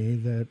showed me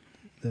that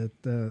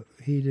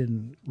He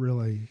didn't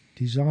really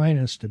design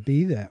us to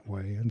be that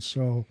way, and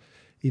so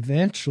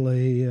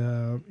eventually,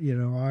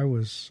 I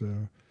was.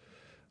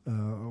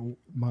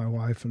 My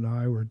wife and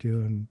I were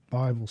doing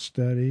Bible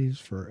studies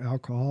for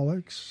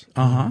alcoholics.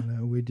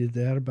 And, we did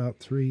that about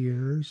 3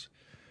 years.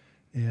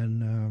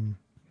 And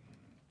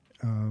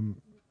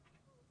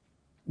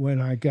when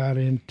I got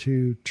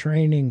into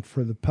training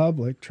for the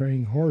public,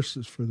 training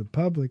horses for the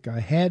public,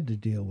 I had to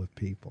deal with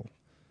people.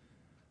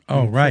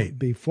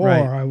 Before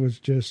I was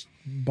just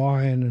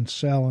buying and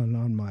selling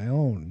on my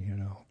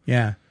own,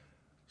 Yeah.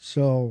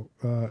 So,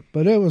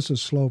 but it was a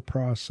slow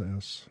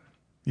process.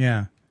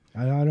 Yeah.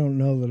 I don't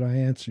know that I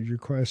answered your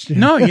question.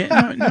 No, you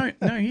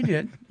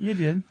did. You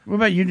did. What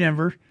about you,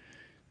 Denver?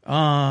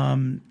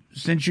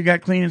 Since you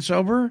got clean and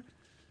sober,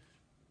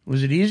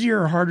 was it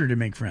easier or harder to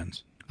make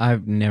friends?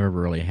 I've never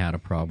really had a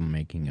problem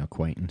making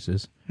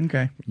acquaintances.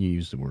 Okay. You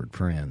use the word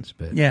friends,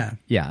 but yeah,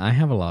 I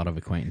have a lot of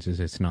acquaintances.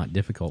 It's not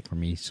difficult for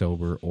me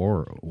sober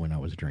or when I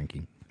was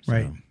drinking. So,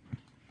 right.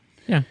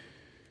 Yeah.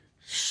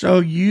 So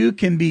you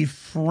can be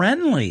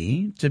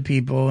friendly to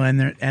people, and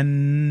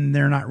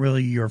they're not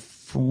really your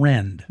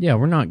friend. Yeah,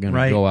 we're not going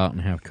Right. to go out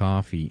and have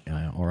coffee,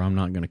 or I'm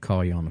not going to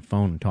call you on the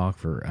phone and talk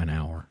for an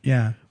hour.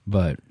 Yeah.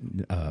 But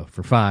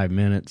for 5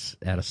 minutes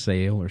at a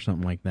sale or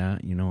something like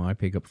that, I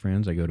pick up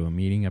friends. I go to a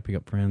meeting. I pick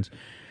up friends.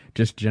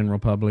 Just general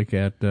public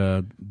at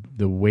the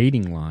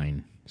waiting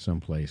line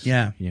someplace.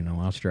 Yeah.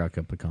 I'll strike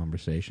up a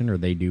conversation, or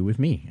they do with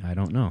me. I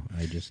don't know.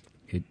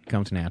 It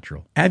comes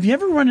natural. Have you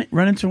ever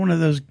run into one of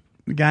those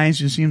guys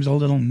who seems a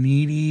little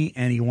needy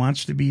and he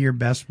wants to be your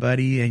best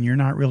buddy and you're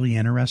not really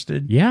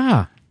interested?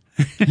 Yeah.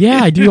 Yeah,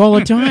 I do all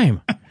the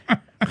time.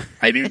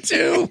 I do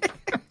too.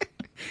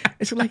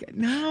 It's like,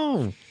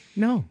 no,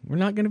 we're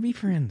not going to be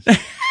friends.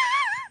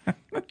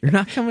 You're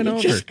not coming You're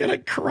over. just going to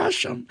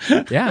crush them.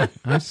 Yeah,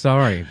 I'm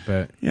sorry,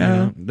 but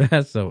Yeah.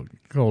 that's a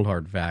cold,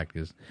 hard fact.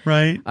 Is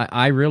Right.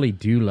 I really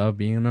do love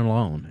being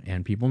alone,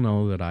 and people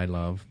know that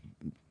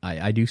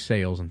I do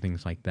sales and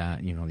things like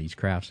that, these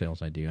craft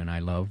sales I do, and I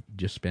love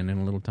just spending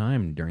a little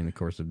time during the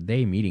course of the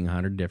day meeting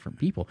 100 different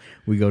people.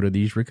 We go to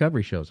these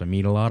recovery shows. I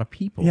meet a lot of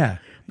people. Yeah,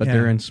 But yeah.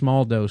 they're in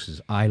small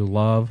doses. I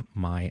love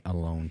my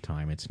alone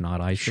time. It's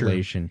not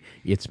isolation.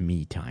 It's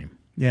me time.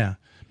 Yeah.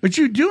 But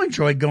you do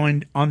enjoy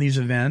going on these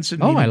events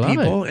and Oh, meeting I love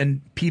people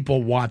and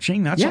people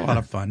watching. That's a Yeah. lot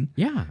of fun.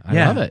 Yeah, I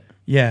love it.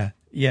 Yeah,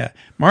 yeah.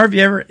 Marv,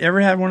 you ever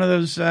had one of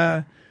those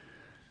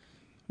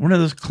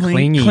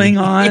Clingy.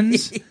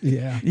 Klingons?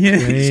 Yeah. Yeah,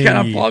 he's kind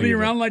of Clingy flopping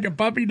people. around like a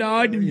puppy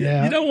dog. And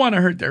Yeah. You don't want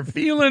to hurt their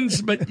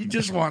feelings, but you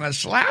just want to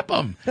slap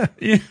them.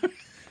 Yeah.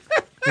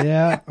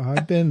 Yeah,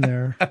 I've been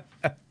there.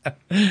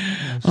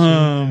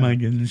 Oh, my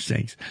goodness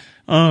sakes.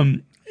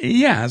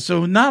 Yeah,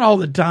 so not all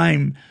the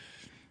time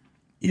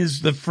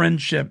is the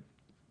friendship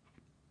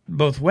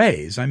both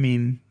ways. I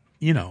mean,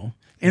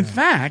 in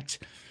fact,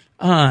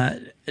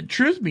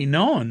 truth be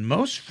known,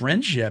 most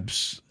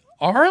friendships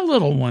are a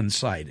little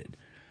one-sided.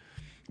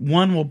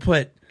 One will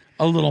put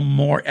a little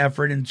more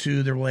effort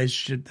into the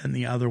relationship than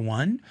the other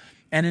one.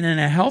 And in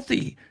a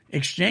healthy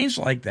exchange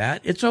like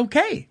that, it's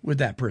okay with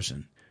that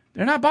person.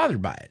 They're not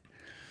bothered by it.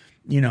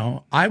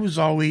 I was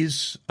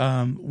always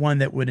one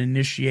that would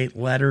initiate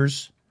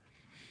letters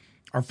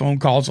or phone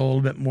calls a little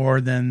bit more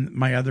than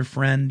my other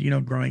friend,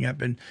 growing up.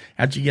 And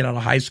after you get out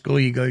of high school,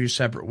 you go your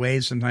separate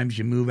ways. Sometimes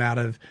you move out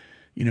of,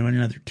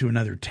 to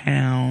another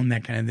town,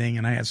 that kind of thing.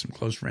 And I had some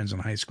close friends in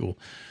high school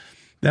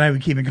that I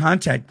would keep in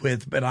contact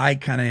with, but I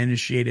kind of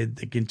initiated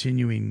the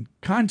continuing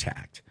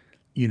contact,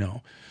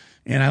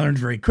 And I learned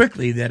very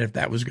quickly that if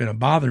that was going to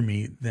bother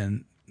me,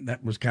 then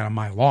that was kind of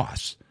my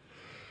loss.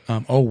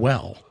 Oh,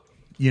 well,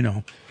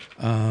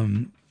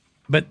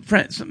 but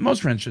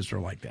most friendships are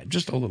like that,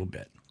 just a little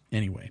bit.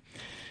 Anyway,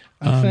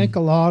 I think a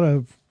lot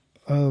of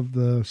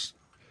the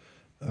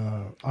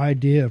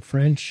idea of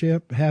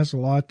friendship has a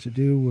lot to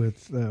do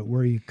with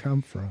where you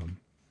come from.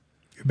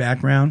 your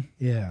background.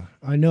 Yeah,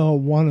 I know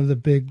one of the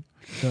big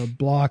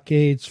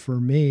blockades for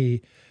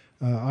me.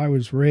 I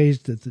was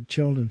raised at the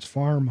Children's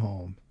Farm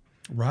Home,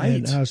 Right.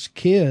 and us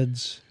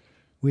kids,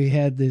 we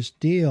had this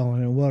deal,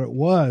 and what it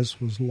was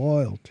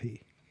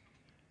loyalty.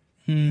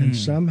 And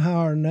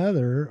somehow or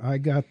another, I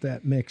got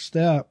that mixed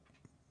up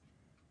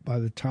by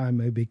the time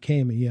I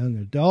became a young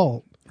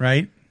adult.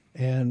 Right.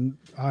 And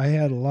I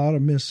had a lot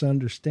of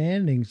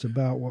misunderstandings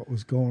about what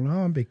was going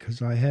on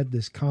because I had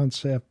this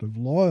concept of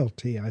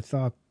loyalty. I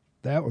thought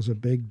that was a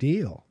big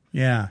deal.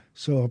 Yeah.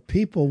 So if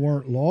people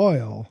weren't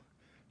loyal,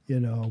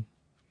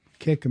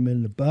 kick them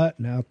in the butt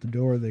and out the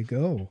door they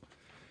go.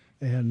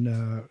 And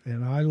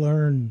I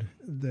learned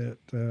that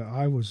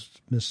I was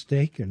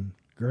mistaken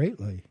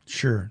greatly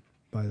Sure.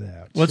 by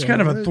that. Well, it's So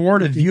kind of a it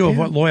thwarted view of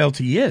what depends.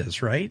 loyalty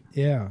is, right?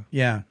 Yeah.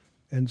 Yeah.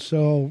 And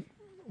so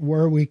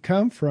where we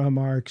come from,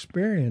 our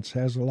experience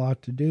has a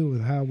lot to do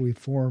with how we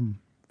form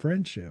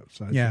friendships,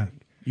 I Yeah.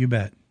 think. You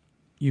bet.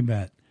 You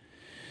bet.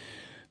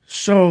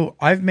 So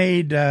I've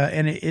made,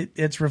 and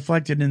it's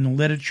reflected in the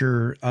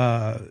literature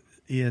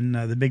in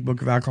the Big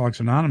Book of Alcoholics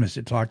Anonymous.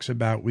 It talks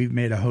about we've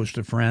made a host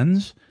of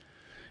friends.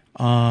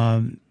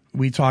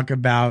 We talk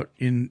about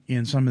in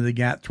some of the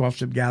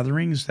 12-step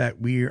gatherings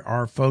that we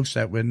are folks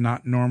that would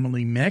not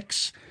normally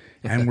mix,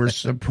 and we're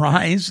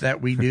surprised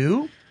that we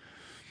do.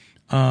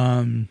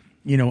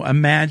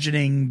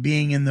 Imagining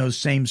being in those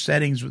same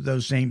settings with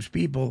those same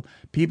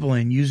people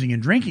in using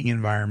and drinking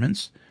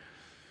environments,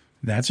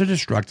 that's a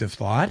destructive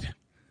thought.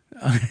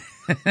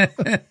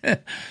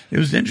 It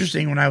was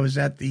interesting when I was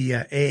at the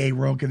AA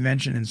World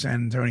Convention in San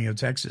Antonio,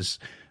 Texas,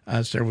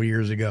 several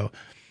years ago.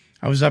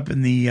 I was up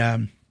in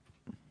the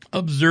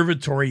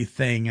observatory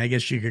thing, I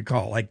guess you could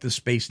call it, like the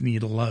Space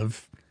Needle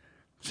of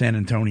San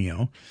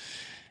Antonio,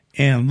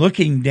 and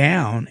looking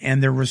down,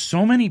 and there were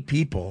so many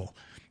people,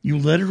 you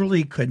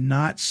literally could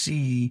not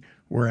see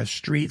where a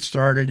street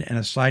started and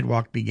a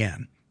sidewalk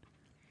began.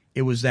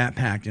 It was that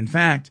packed. In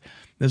fact,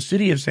 the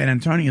city of San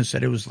Antonio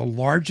said it was the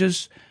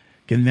largest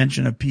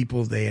convention of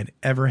people they had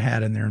ever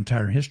had in their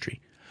entire history.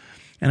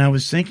 And I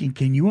was thinking,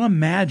 can you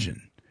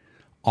imagine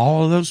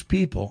all of those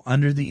people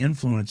under the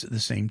influence at the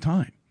same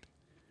time?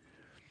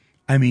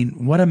 I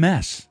mean, what a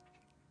mess,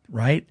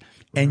 right?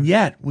 And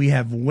yet we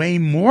have way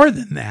more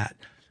than that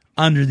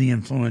under the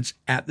influence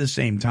at the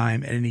same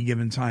time at any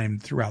given time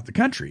throughout the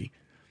country.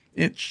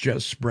 It's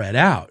just spread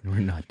out. We're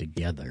not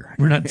together.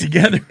 We're not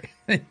together.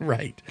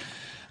 Right.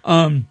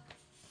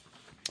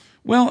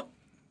 Well,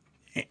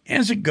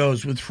 as it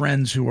goes with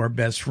friends who are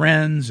best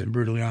friends and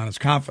brutally honest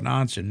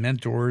confidants and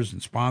mentors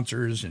and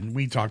sponsors, and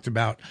we talked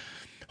about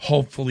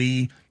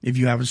hopefully if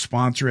you have a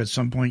sponsor at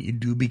some point you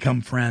do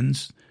become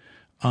friends.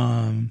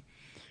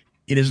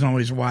 It isn't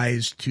always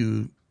wise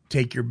to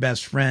take your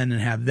best friend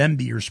and have them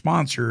be your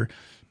sponsor,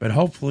 but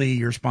hopefully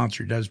your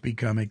sponsor does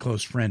become a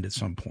close friend at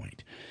some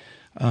point.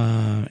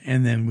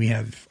 And then we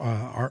have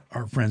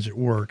our friends at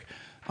work.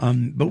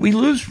 But we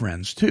lose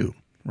friends too,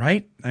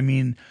 right? I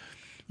mean,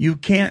 you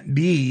can't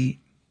be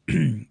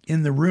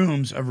in the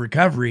rooms of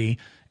recovery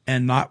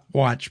and not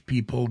watch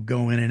people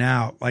go in and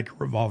out like a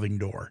revolving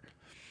door.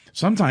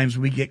 Sometimes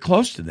we get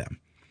close to them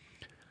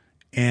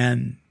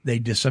and they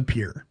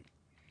disappear.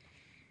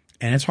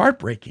 And it's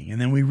heartbreaking. And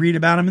then we read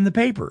about them in the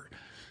paper.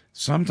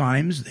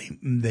 Sometimes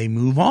they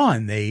move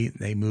on.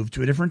 They move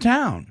to a different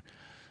town.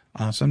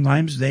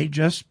 Sometimes they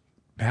just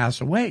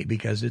pass away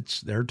because it's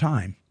their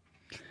time.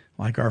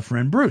 Like our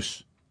friend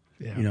Bruce,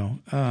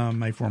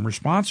 my former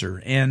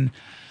sponsor. And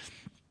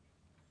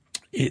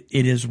it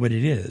is what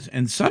it is.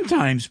 And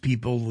sometimes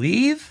people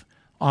leave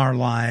our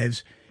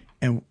lives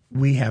and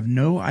we have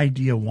no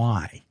idea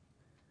why.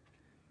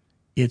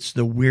 It's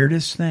the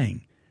weirdest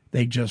thing.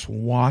 They just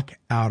walk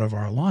out of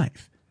our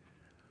life.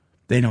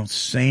 They don't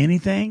say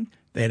anything.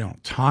 They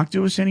don't talk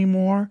to us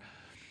anymore.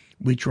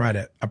 We try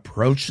to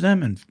approach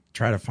them and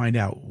try to find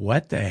out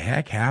what the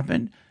heck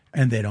happened,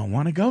 and they don't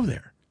want to go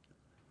there.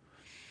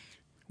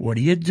 What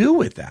do you do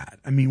with that?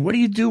 I mean, what do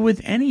you do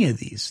with any of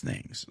these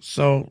things?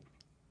 So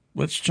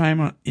let's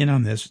chime in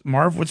on this.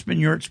 Marv, what's been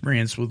your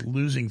experience with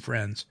losing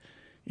friends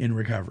in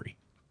recovery?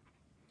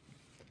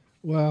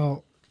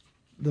 Well,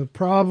 the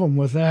problem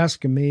with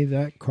asking me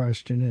that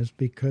question is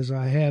because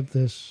I have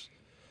this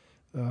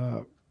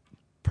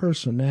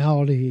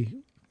personality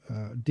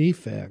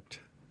defect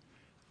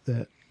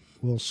that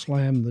will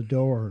slam the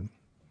door and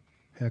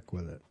heck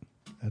with it.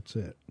 That's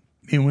it.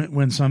 And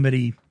when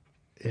somebody...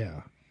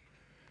 Yeah.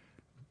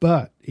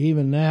 But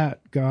even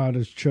that, God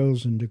has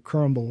chosen to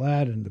crumble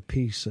that into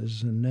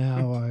pieces, and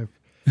now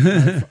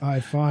I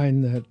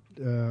find that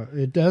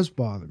it does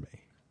bother me.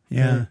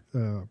 Yeah.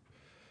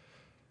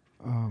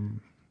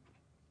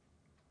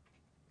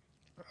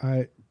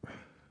 I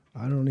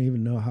don't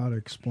even know how to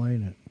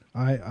explain it.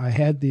 I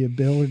had the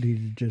ability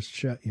to just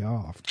shut you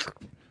off.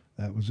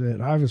 That was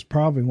it. I was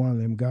probably one of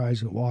them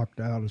guys that walked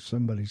out of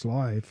somebody's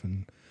life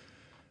and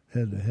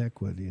had the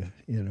heck with you,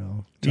 you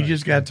know. You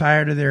just got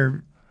tired of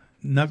their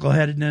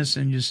knuckleheadedness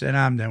and just said,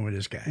 I'm done with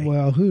this guy.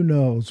 Well, who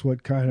knows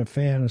what kind of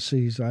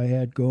fantasies I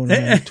had going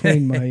on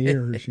between my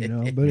ears, you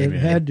know. But it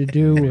had to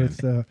do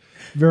with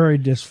very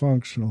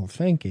dysfunctional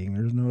thinking.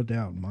 There's no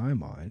doubt in my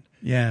mind.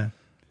 Yeah.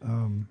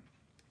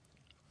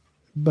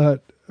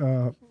 But,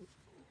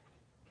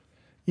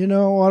 you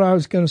know, what I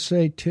was going to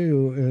say,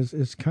 too, is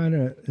it's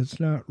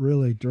not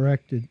really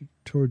directed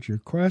towards your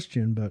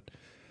question, but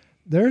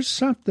there's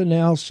something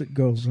else that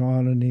goes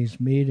on in these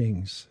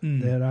meetings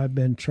that I've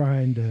been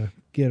trying to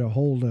get a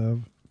hold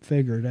of,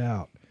 figured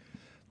out.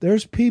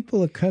 There's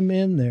people that come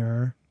in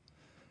there,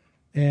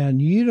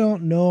 and you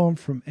don't know them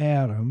from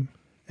Adam,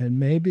 and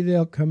maybe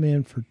they'll come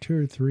in for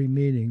 2 or 3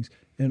 meetings,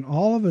 and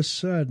all of a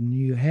sudden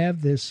you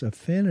have this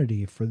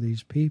affinity for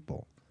these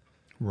people.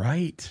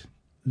 Right.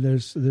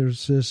 There's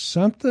this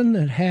something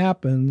that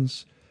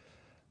happens.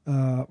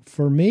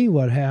 For me,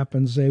 what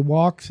happens, they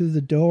walk through the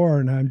door,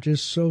 and I'm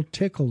just so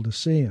tickled to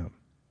see them.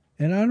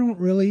 And I don't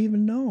really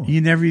even know them.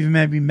 You never even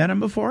maybe met them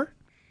before?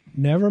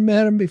 Never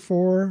met them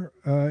before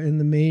in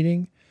the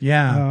meeting.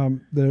 Yeah.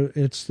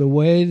 It's the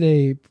way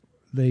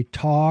they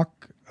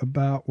talk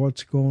about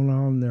what's going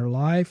on in their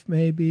life,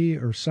 maybe,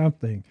 or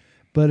something.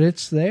 But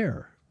it's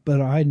there. But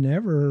I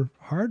never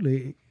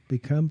hardly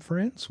become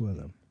friends with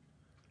them.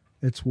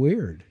 It's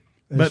weird.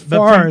 As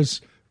far as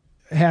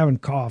having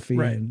coffee.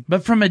 Right. And,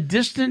 but from a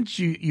distance,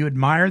 you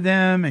admire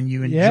them and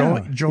you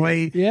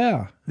enjoy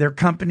their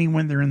company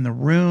when they're in the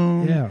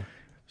room. Yeah.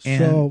 And,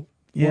 so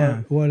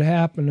what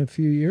happened a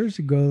few years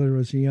ago, there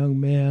was a young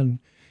man.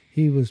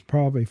 He was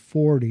probably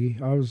 40.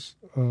 I was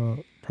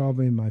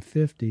probably in my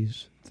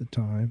 50s at the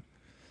time.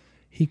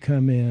 He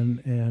come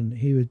in, and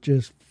he was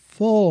just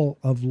full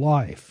of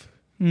life.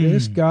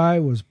 This guy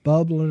was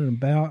bubbling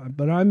about,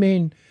 but I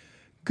mean,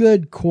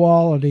 good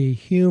quality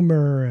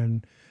humor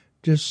and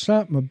just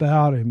something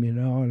about him, you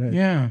know.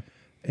 And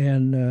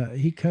And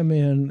he come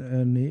in,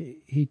 and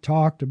he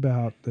talked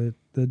about that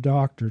the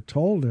doctor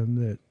told him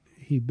that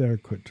he better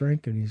quit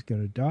drinking, he's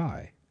going to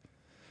die.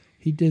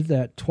 He did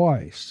that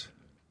twice.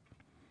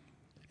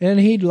 And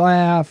he'd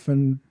laugh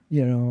and,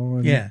 you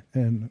know,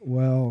 and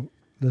well,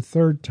 the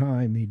third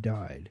time he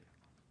died.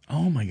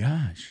 Oh, my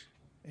gosh.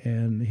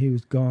 And he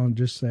was gone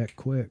just that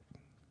quick.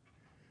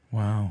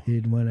 Wow.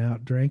 He'd went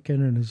out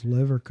drinking, and his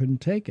liver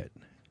couldn't take it.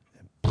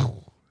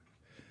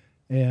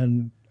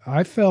 And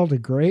I felt a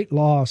great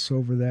loss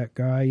over that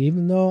guy,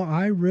 even though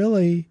I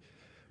really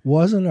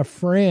wasn't a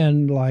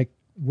friend like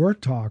we're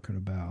talking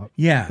about.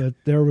 Yeah. But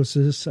there was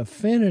this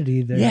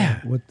affinity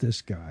there with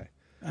this guy.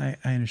 I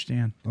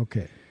understand.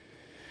 Okay.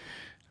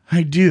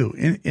 I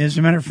do. As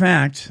a matter of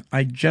fact,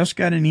 I just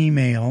got an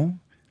email.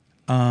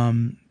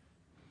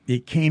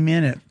 It came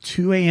in at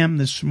 2 a.m.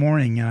 this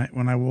morning. And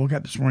when I woke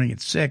up this morning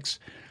at 6,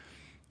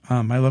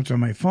 I looked on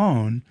my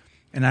phone,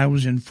 and I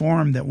was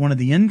informed that one of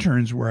the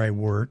interns where I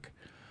work,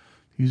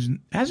 who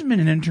hasn't been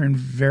an intern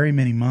very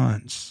many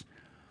months,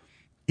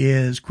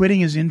 is quitting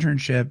his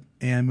internship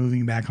and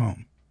moving back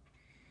home.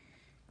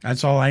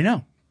 That's all I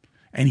know.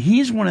 And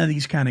he's one of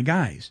these kind of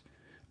guys.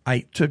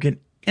 I took an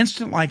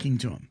instant liking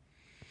to him.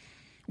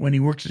 When he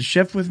works a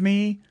shift with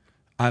me,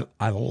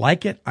 I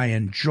like it. I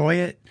enjoy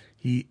it.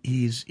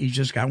 He's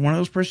just got one of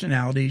those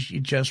personalities. You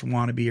just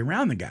want to be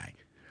around the guy.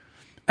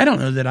 I don't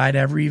know that I'd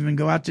ever even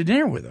go out to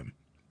dinner with him.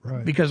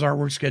 Right. Because our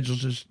work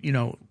schedules is,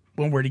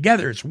 when we're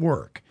together, it's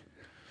work.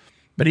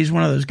 But he's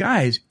one of those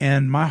guys,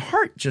 and my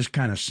heart just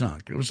kind of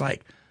sunk. It was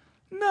like,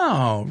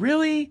 no,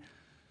 really?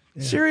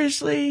 Yeah.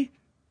 Seriously?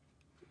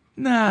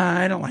 Nah,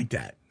 I don't like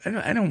that.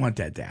 I don't want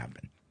that to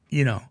happen,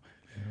 Yeah.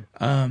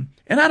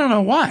 And I don't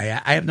know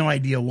why. I have no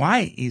idea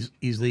why he's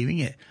leaving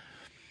it.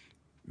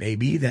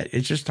 Maybe that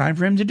it's just time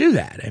for him to do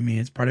that. I mean,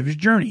 it's part of his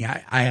journey.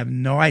 I have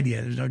no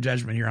idea. There's no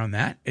judgment here on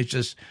that. It's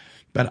just,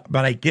 but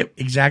I get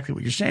exactly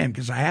what you're saying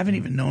because I haven't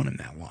even known him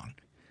that long,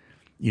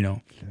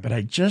 But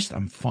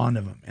I'm fond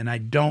of him, and I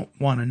don't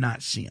want to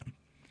not see him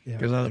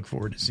because I look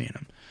forward to seeing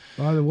him.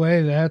 By the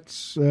way,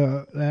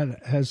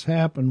 that has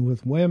happened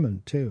with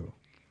women too,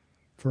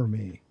 for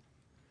me.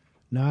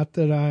 Not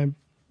that I'm,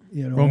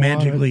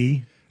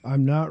 romantically.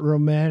 I'm not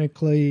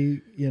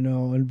romantically,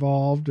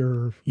 involved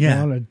or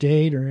on a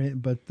date or anything,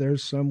 but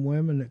there's some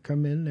women that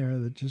come in there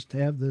that just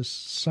have this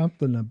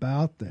something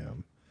about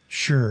them.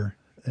 Sure.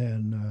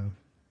 And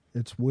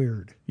it's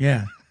weird.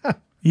 Yeah.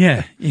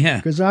 Yeah.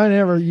 Because I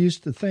never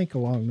used to think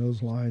along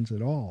those lines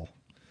at all.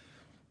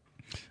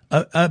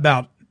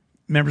 About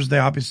members of the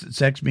opposite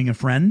sex being a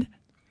friend?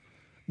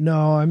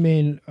 No, I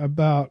mean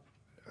about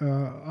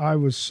I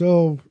was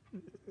so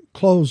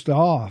closed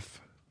off.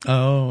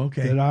 Oh,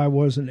 okay. That I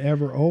wasn't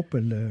ever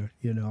open to,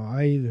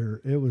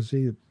 it was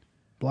either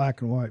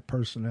black and white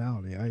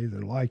personality. I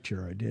either liked you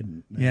or I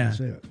didn't. That was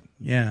it.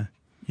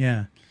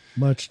 Yeah.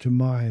 Much to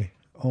my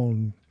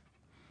own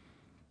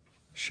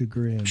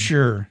chagrin.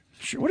 Sure.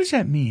 What does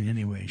that mean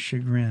anyway,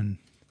 chagrin?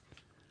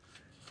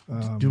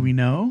 Do we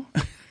know?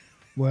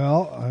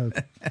 Well,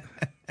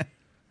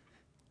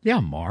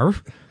 yeah,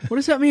 Marv. What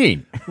does that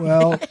mean?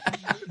 Well,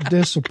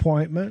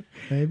 disappointment,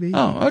 maybe.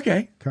 Oh,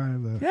 okay.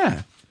 Kind of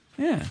a...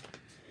 Yeah.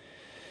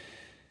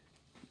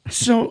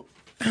 So,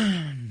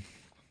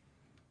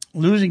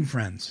 losing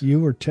friends. You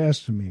were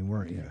testing me,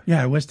 weren't you?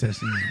 Yeah, I was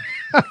testing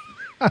you.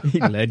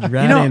 He led you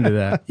right into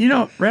that.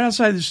 Right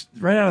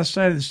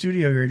outside of the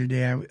studio here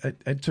today,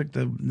 I took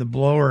the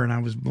blower and I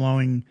was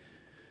blowing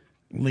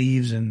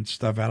leaves and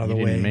stuff out of the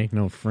way. You didn't make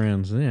no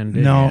friends then,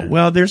 did No. you?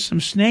 Well, there's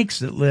some snakes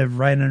that live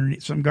right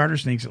underneath, some garter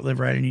snakes that live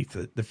right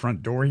underneath the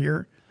front door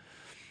here.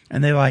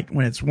 And they like,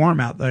 when it's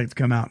warm out, they like to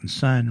come out in the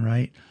sun,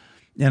 right?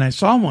 And I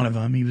saw one of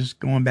them. He was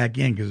going back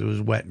in because it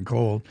was wet and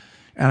cold.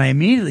 And I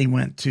immediately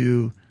went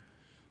to,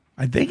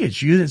 I think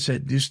it's you that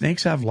said, do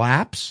snakes have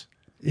laps?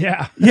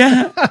 Yeah.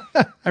 Yeah.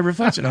 I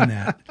reflected on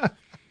that.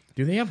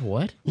 Do they have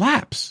what?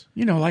 Laps.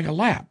 Like a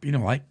lap.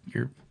 Like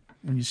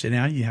when you sit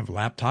down, you have a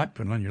laptop,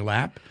 put it on your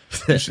lap.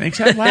 Do snakes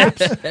have laps?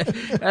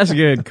 That's a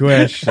good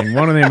question.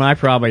 One of them I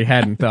probably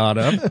hadn't thought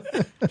of.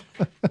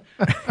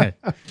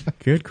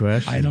 Good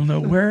question. I don't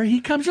know where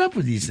he comes up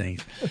with these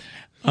things.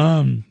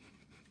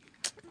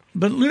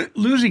 But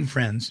losing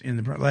friends in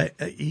the,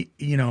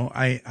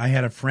 I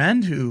had a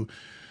friend who,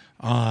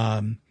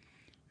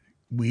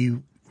 we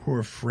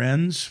were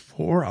friends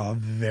for a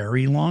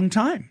very long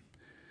time,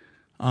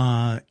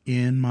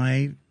 in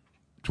my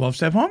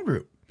 12-step home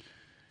group,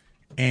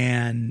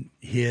 and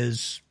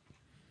his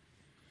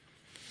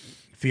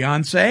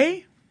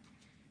fiance,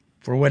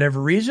 for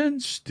whatever reason,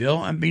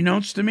 still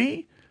unbeknownst to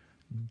me,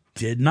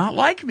 did not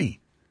like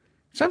me.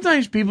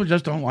 Sometimes people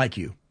just don't like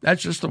you.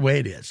 That's just the way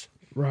it is.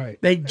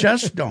 Right. They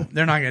just don't.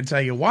 They're not going to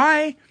tell you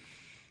why.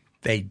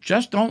 They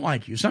just don't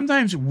like you.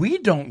 Sometimes we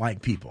don't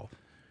like people.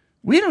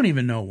 We don't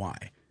even know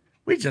why.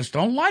 We just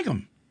don't like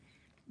them.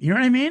 You know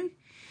what I mean?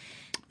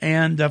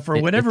 And for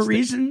whatever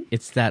reason.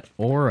 It's that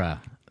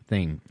aura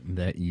thing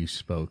that you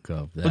spoke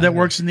of. That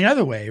works in the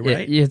other way,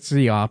 right? It's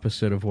the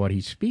opposite of what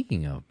he's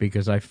speaking of,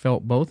 because I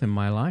felt both in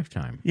my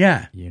lifetime.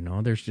 Yeah.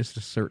 There's just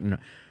a certain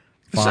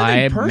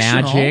vibe,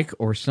 magic,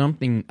 or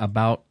something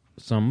about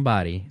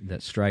somebody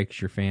that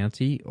strikes your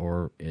fancy,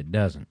 or it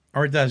doesn't.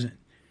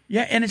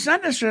 Yeah, and it's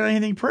not necessarily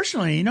anything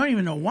personal. You don't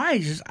even know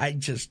why. I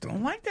just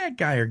don't like that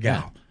guy or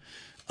gal.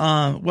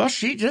 Well,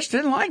 she just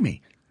didn't like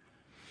me.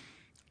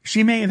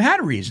 She may have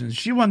had reasons.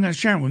 She wasn't going to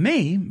share them with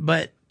me,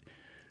 but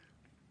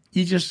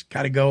you just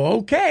got to go,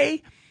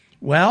 okay,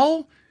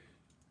 well,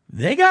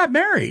 they got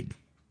married.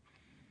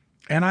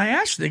 And I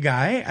asked the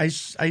guy, I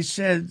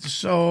said,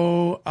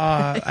 so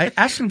I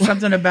asked him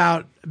something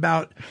about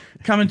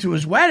coming to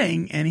his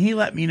wedding, and he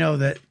let me know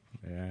that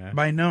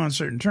by no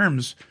uncertain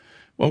terms,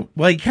 well,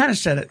 he kind of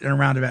said it in a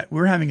roundabout.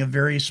 We're having a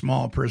very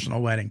small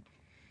personal wedding.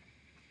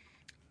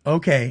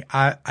 Okay,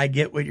 I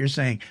get what you're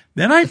saying.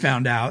 Then I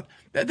found out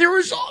that there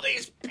was all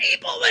these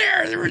people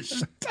there. There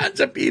was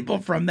tons of people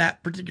from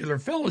that particular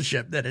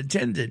fellowship that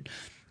attended.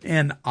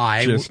 And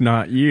just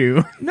not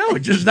you. No,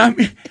 just not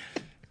me.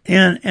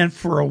 And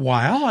for a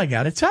while, I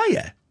got to tell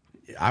you,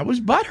 I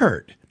was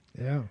butthurt.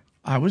 Yeah.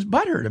 I was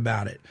butthurt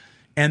about it.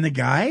 And the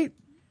guy,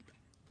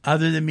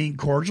 other than being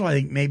cordial, I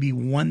think maybe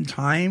one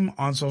time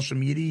on social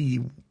media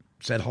he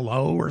said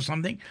hello or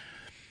something.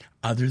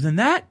 Other than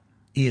that,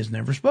 he has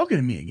never spoken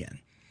to me again.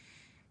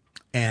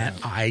 And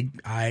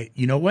I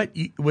you know what?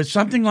 With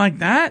something like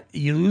that,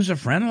 you lose a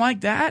friend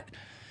like that,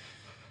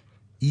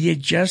 you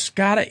just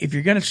gotta, if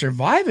you're gonna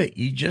survive it,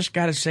 you just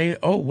gotta say,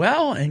 oh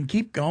well, and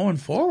keep going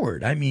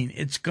forward. I mean,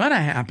 it's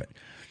gonna happen.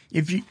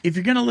 If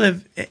you're gonna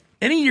live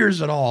any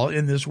years at all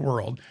in this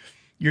world,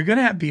 you're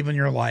gonna have people in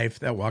your life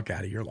that walk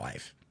out of your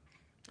life,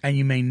 and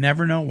you may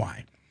never know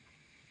why.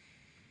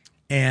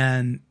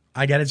 And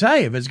I gotta tell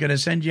you, if it's gonna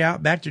send you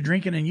out back to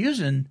drinking and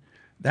using,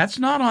 that's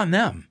not on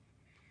them.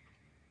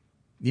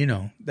 You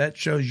know, that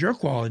shows your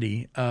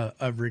quality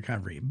of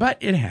recovery, but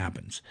it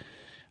happens.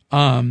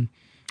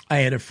 I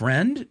had a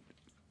friend,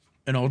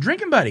 an old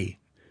drinking buddy.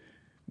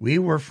 We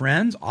were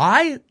friends.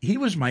 He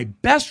was my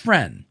best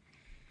friend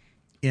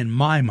in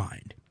my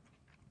mind.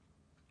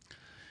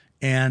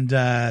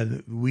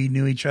 And we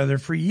knew each other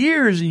for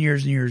years and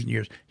years and years and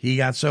years. He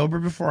got sober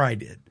before I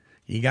did.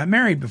 He got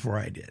married before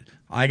I did.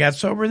 I got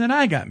sober, then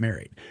I got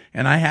married.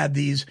 And I had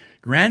these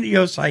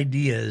grandiose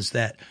ideas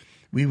that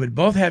we would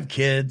both have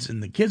kids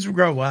and the kids would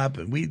grow up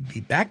and we'd be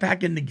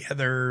backpacking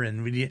together,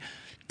 and it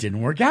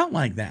didn't work out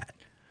like that.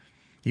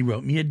 He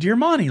wrote me a Dear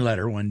Monty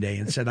letter one day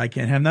and said, I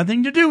can't have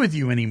nothing to do with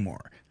you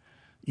anymore.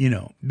 You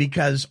know,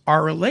 because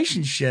our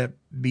relationship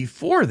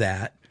before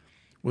that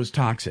was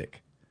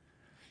toxic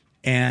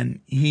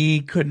and he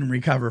couldn't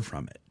recover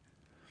from it.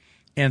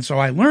 And so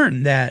I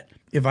learned that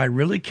if I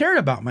really cared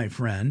about my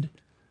friend,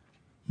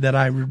 that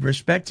I would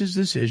respect his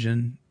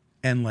decision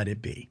and let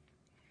it be.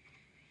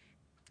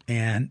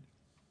 And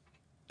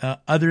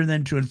other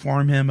than to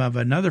inform him of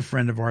another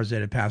friend of ours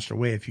that had passed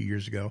away a few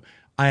years ago,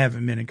 I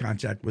haven't been in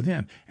contact with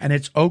him. And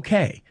it's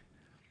okay.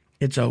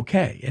 It's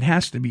okay. It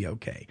has to be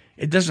okay.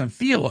 It doesn't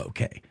feel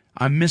okay.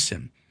 I miss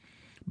him,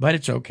 but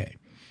it's okay.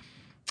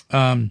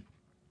 I've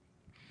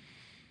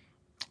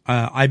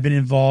been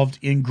involved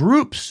in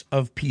groups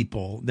of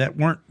people that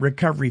weren't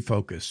recovery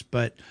focused,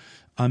 but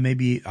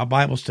maybe a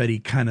Bible study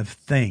kind of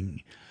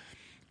thing.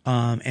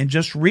 And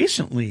just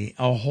recently,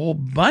 a whole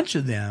bunch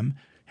of them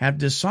have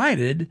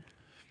decided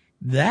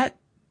that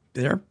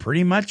they're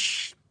pretty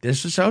much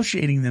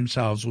disassociating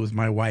themselves with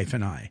my wife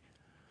and I.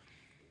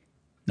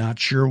 Not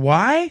sure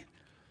why.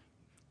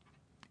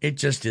 It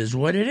just is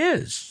what it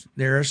is.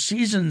 There are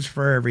seasons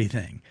for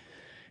everything.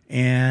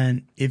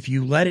 And if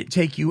you let it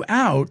take you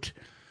out,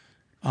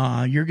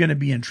 you're going to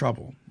be in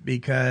trouble.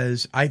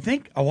 Because I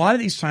think a lot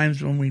of these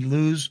times when we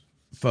lose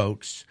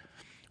folks,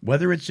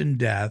 whether it's in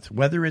death,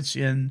 whether it's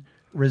in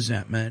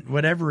resentment,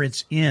 whatever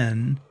it's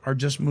in, or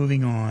just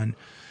moving on,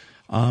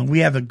 we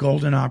have a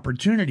golden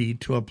opportunity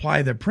to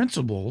apply the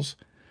principles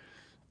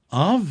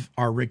of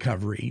our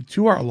recovery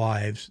to our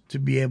lives to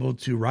be able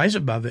to rise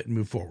above it and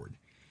move forward.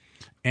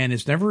 And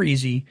it's never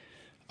easy.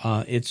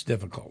 It's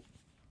difficult.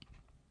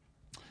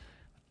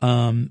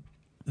 The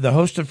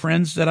host of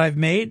friends that I've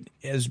made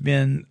has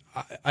been,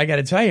 I got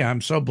to tell you, I'm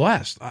so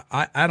blessed.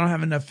 I don't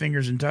have enough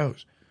fingers and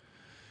toes.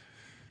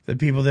 The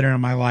people that are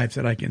in my life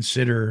that I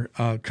consider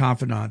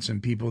confidants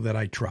and people that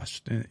I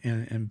trust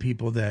and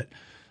people that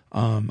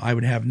I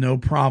would have no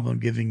problem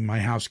giving my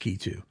house key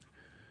to.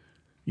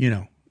 You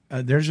know,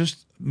 there's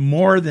just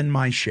more than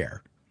my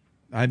share.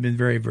 I've been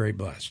very, very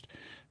blessed.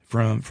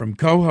 From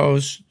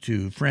co-hosts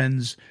to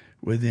friends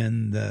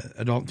within the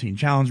Adult Teen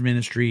Challenge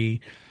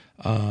Ministry,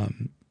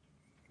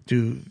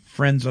 to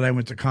friends that I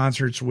went to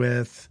concerts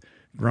with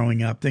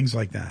growing up, things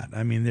like that.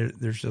 I mean,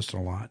 there's just a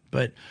lot.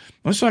 But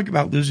let's talk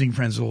about losing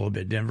friends a little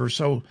bit, Denver.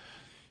 So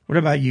what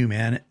about you,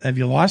 man? Have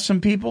you lost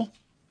some people?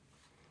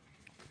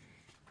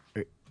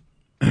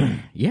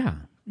 Yeah.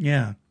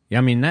 Yeah.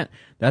 I mean,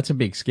 that's a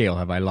big scale.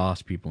 Have I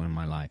lost people in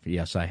my life?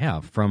 Yes, I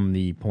have. From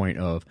the point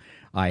of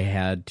I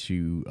had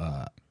to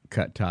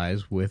cut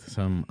ties with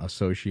some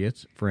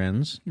associates,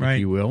 friends, right, if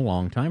you will,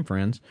 longtime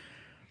friends,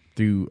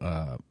 through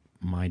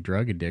my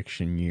drug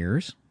addiction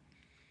years.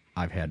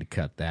 I've had to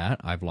cut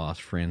that. I've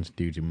lost friends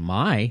due to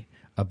my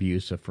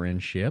abuse of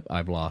friendship.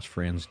 I've lost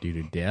friends due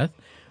to death.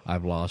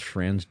 I've lost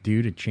friends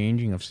due to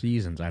changing of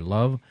seasons. I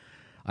love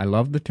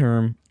the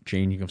term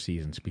changing of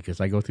seasons because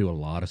I go through a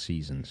lot of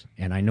seasons,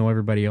 and I know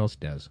everybody else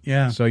does.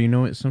 Yeah. So, you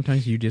know,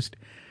 sometimes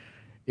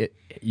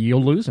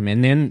you'll lose them,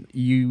 and then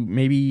you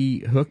maybe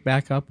hook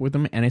back up with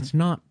them, and it's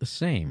not the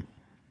same.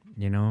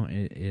 You know,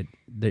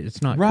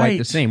 it's not quite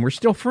the same. We're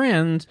still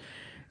friends,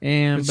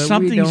 but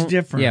something's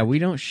different. Yeah, we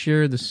don't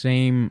share the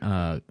same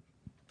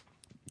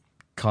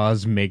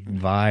cosmic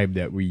vibe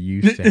that we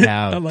used to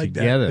have I like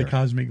together. that, the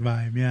cosmic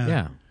vibe. Yeah.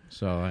 Yeah.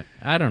 So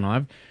I don't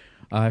know.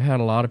 I've had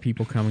a lot of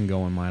people come and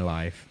go in my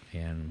life,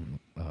 and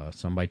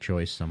some by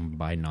choice, some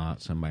by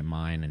not, some by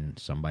mine, and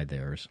some by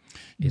theirs.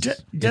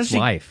 It's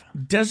life.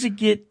 Does it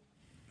get?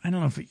 I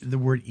don't know if the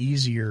word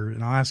easier,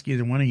 and I'll ask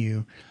either one of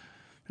you.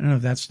 I don't know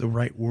if that's the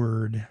right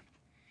word,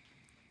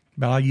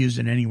 but I'll use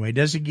it anyway.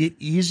 Does it get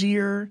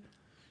easier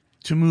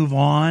to move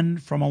on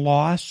from a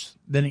loss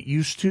than it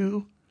used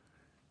to?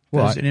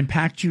 Does it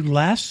impact you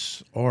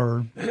less,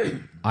 or?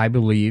 I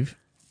believe,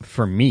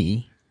 for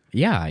me,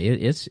 yeah,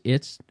 it's.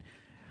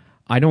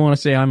 I don't want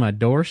to say I'm a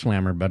door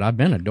slammer, but I've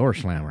been a door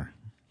slammer.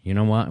 You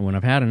know what? When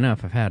I've had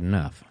enough, I've had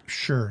enough.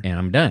 Sure. And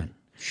I'm done.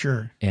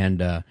 Sure.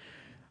 And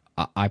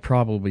I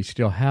probably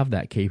still have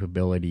that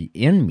capability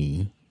in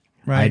me.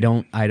 Right.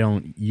 I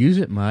don't use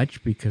it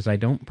much because I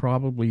don't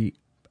probably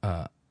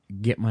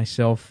get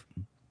myself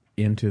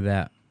into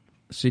that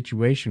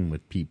situation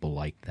with people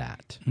like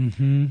that.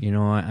 Mm-hmm. You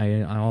know,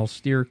 I'll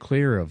steer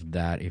clear of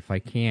that if I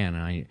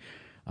can.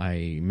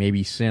 I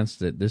maybe sense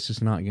that this is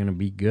not going to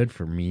be good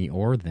for me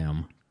or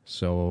them.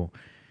 So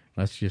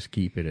let's just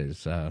keep it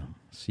as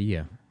see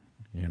ya,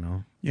 you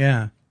know.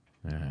 Yeah.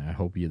 I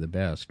hope you're the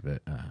best,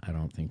 but I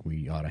don't think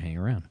we ought to hang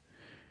around.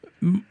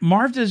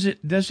 Marv, does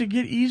it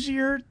get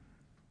easier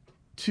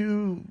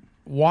to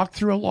walk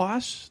through a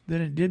loss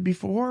than it did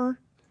before,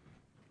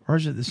 or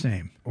is it the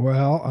same?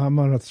 Well, I'm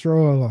going to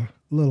throw a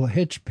little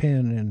hitch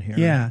pin in here.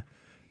 Yeah.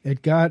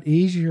 It got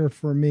easier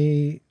for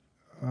me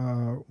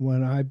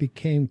when I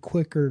became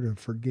quicker to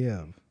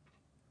forgive.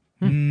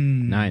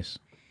 Nice.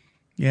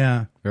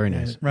 Yeah. Very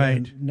nice. Right.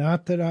 And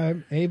not that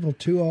I'm able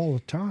to all the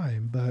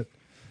time, but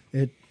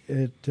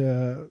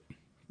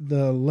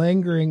the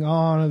lingering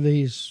on of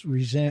these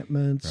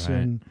resentments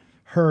and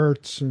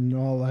hurts and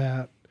all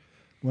that,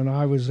 when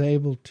I was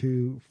able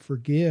to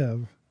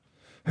forgive,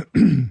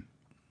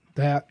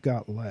 that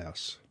got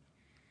less.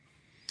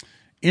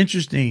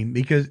 Interesting,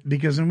 because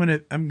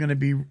I'm gonna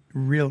be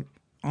real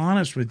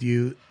honest with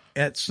you.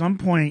 At some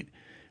point,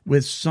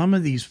 with some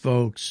of these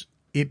folks,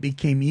 it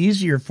became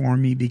easier for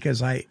me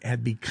because I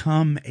had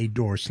become a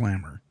door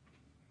slammer,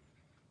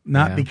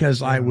 not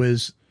because I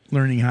was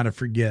learning how to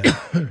forgive.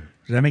 Does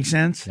that make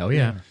sense? Oh,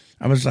 yeah.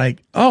 I was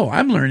like, oh,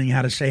 I'm learning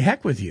how to say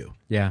heck with you.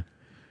 Yeah.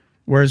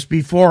 Whereas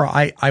before,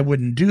 I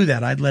wouldn't do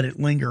that. I'd let it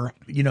linger,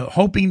 you know,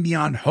 hoping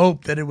beyond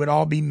hope that it would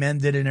all be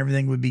mended and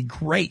everything would be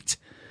great.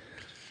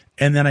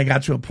 And then I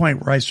got to a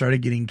point where I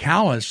started getting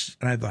callous,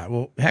 and I thought,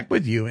 well, heck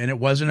with you. And it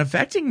wasn't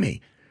affecting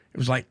me. It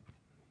was like,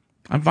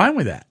 I'm fine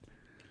with that.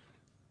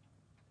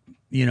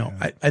 You know,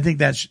 I think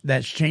that's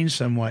changed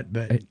somewhat,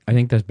 but I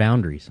think that's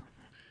boundaries.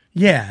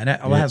 Yeah, and it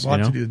has a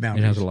lot to do with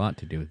boundaries. It has a lot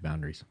to do with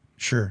boundaries.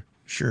 Sure.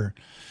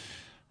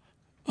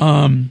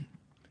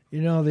 You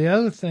know, the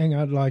other thing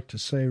I'd like to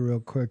say real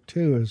quick,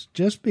 too, is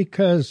just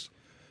because,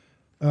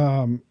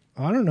 I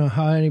don't know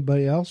how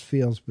anybody else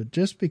feels, but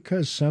just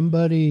because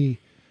somebody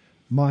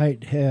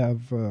might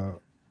have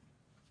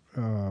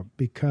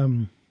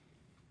become,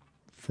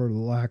 for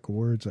lack of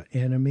words, an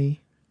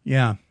enemy.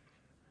 Yeah.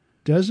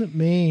 Doesn't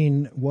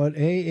mean what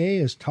AA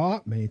has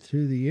taught me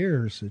through the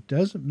years. It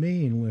doesn't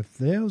mean if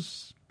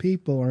those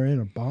people are in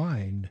a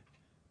bind,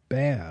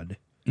 bad,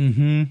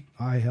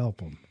 I help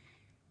them.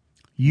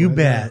 You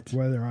bet.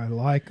 Whether I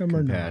like them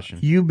or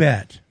not. You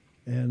bet.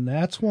 And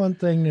that's one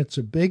thing that's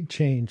a big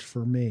change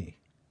for me.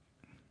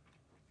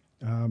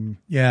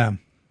 Yeah.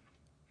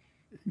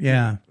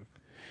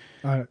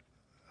 I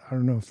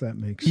don't know if that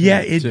makes sense. Yeah,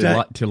 it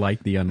does. To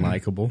like the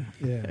unlikable.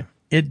 Yeah.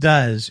 It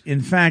does.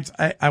 In fact,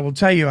 I will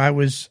tell you, I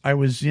was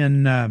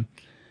in, of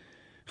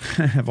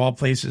all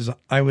places,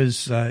 I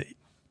was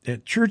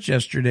at church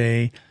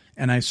yesterday,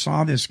 and I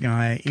saw this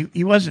guy.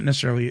 He wasn't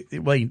necessarily,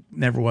 well, he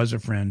never was a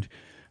friend.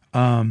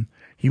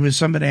 He was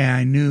somebody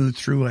I knew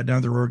through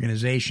another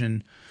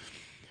organization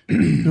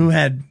who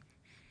had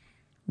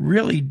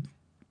really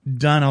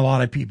done a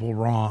lot of people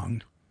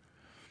wrong.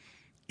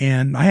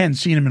 And I hadn't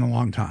seen him in a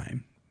long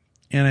time.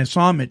 And I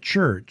saw him at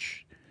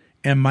church.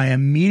 And my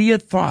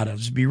immediate thought, I'll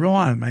just be real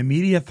honest, my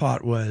immediate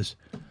thought was,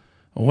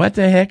 what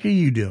the heck are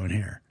you doing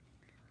here?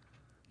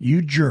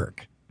 You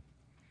jerk.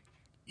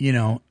 You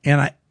know,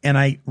 and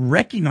I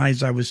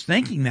recognized I was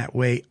thinking that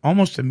way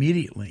almost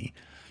immediately.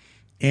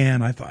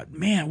 And I thought,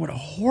 man, what a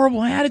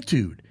horrible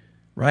attitude,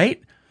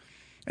 right?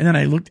 And then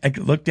I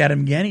looked at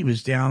him again. He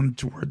was down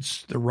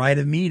towards the right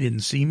of me,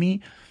 didn't see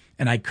me.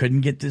 And I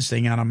couldn't get this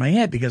thing out of my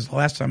head because the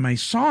last time I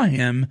saw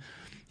him,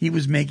 he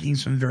was making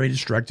some very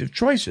destructive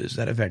choices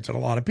that affected a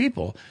lot of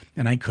people,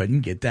 and I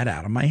couldn't get that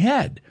out of my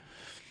head.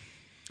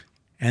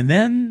 And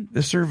then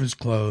the service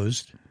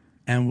closed,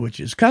 and which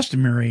is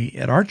customary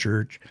at our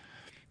church,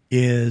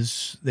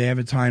 is they have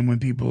a time when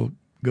people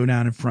go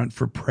down in front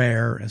for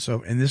prayer.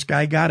 And this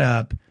guy got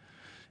up,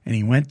 and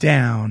he went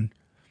down,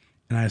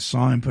 and I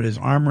saw him put his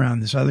arm around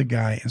this other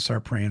guy and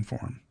start praying for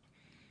him.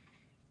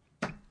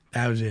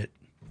 That was it.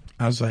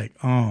 I was like,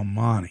 oh,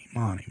 Monty.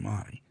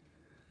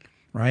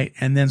 Right?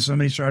 And then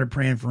somebody started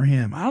praying for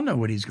him. I don't know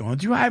what he's going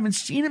through. I haven't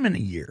seen him in a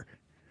year.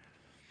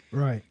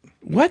 Right.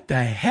 What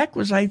the heck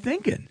was I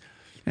thinking?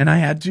 And I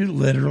had to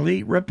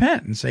literally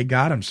repent and say,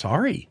 God, I'm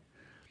sorry,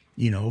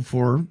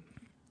 for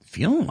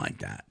feeling like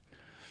that.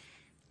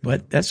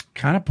 But that's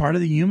kind of part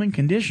of the human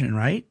condition,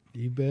 right?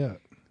 You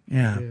bet.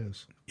 Yeah. It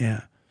is.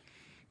 Yeah.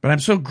 But I'm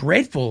so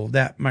grateful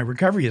that my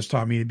recovery has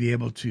taught me to be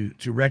able to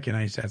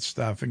recognize that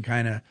stuff and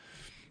kind of,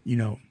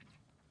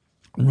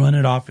 run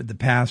it off at the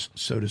pass,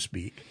 so to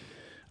speak,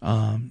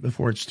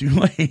 before it's too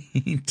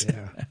late.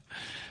 Yeah.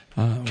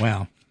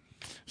 Wow.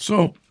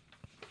 So,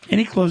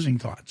 any closing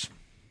thoughts?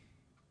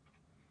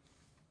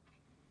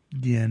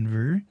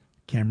 Denver,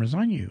 camera's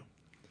on you.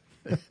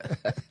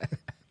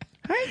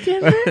 Hi,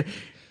 Denver.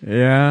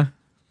 Yeah,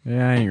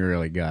 I ain't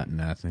really got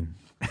nothing.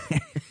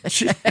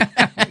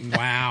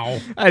 Wow.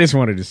 I just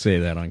wanted to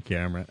say that on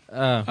camera.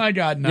 I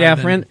got nothing.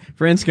 Yeah,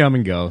 friends come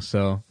and go.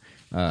 So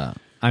I'm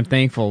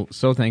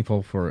so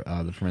thankful for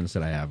the friends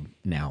that I have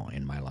now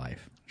in my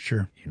life.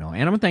 Sure. And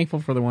I'm thankful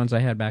for the ones I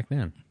had back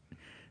then.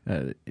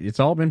 It's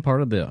all been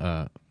part of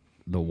the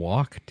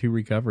walk to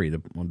recovery,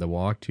 the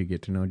walk to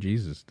get to know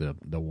Jesus,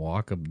 the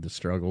walk of the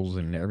struggles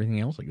and everything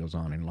else that goes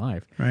on in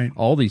life. Right.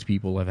 All these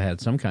people have had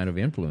some kind of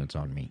influence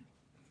on me.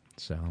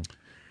 So,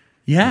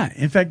 yeah.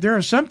 In fact, there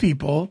are some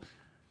people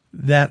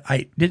that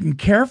I didn't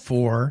care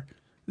for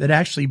that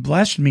actually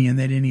blessed me and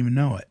they didn't even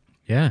know it.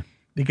 Yeah.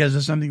 Because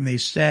of something they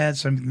said,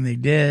 something they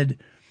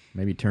did.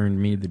 Maybe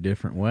turned me the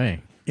different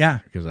way. Yeah.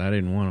 Because I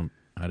didn't want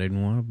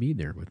to be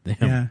there with them.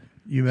 Yeah.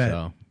 You bet.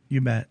 So.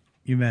 You bet.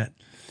 You bet.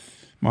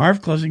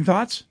 Marv, closing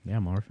thoughts? Yeah,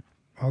 Marv.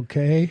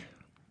 Okay.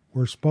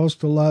 We're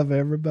supposed to love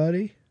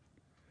everybody.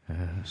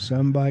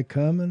 Some by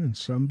coming and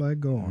some by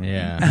going.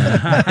 Yeah.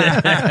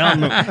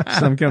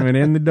 Some coming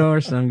in the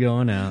door, some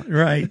going out.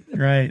 Right.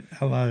 I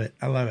love it.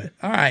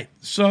 All right.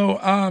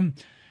 So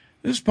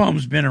this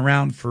poem's been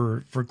around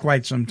for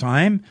quite some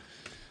time,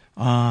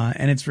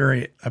 and it's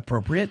very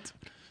appropriate.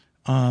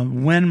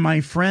 When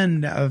my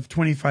friend of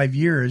 25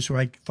 years, who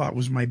I thought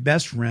was my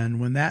best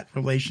friend, when that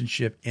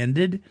relationship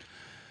ended,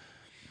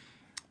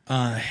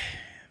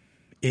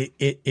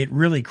 it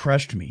really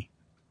crushed me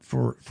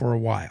for a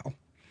while.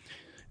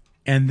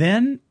 And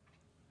then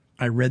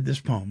I read this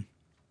poem,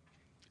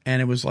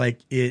 and it was like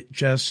it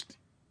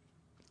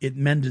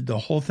mended the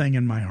whole thing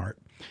in my heart.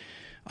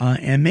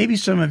 And maybe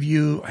some of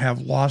you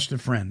have lost a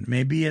friend.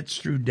 Maybe it's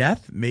through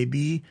death.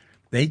 Maybe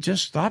they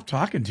just stopped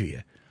talking to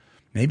you.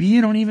 Maybe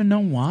you don't even know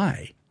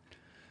why.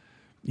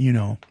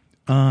 I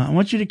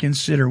want you to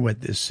consider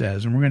what this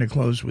says, and we're going to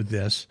close with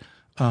this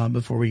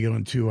before we go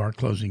into our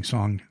closing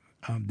song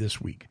this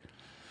week.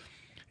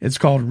 It's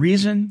called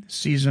Reason,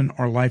 Season,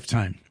 or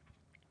Lifetime.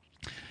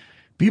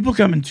 People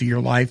come into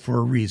your life for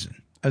a reason,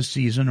 a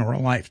season, or a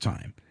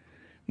lifetime.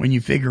 When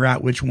you figure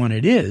out which one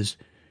it is,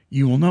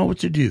 you will know what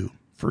to do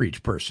for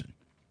each person.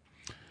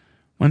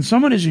 When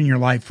someone is in your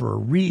life for a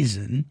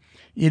reason,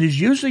 it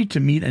is usually to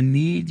meet a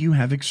need you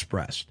have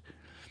expressed.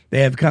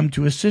 They have come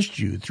to assist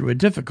you through a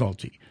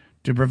difficulty,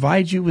 to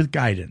provide you with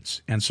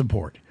guidance and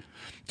support,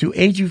 to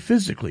aid you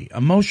physically,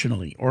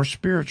 emotionally, or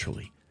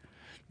spiritually.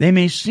 They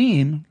may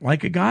seem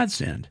like a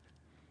godsend,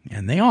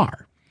 and they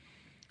are.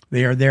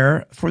 They are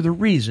there for the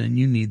reason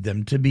you need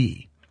them to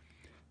be.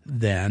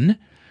 Then,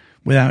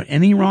 without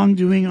any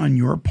wrongdoing on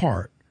your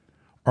part,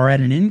 or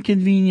at an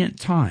inconvenient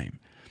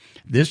time,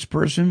 this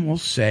person will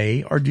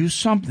say or do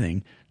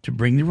something to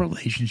bring the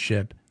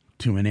relationship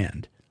to an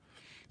end.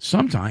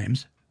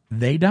 Sometimes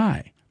they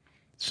die.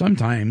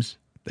 Sometimes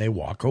they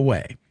walk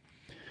away.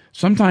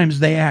 Sometimes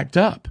they act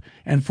up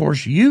and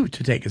force you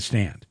to take a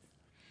stand.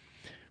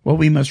 What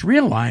we must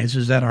realize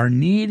is that our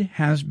need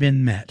has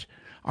been met,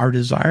 our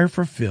desire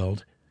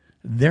fulfilled,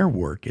 their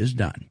work is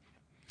done.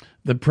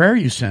 The prayer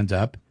you sent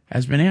up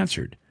has been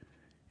answered,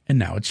 and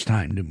now it's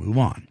time to move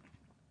on.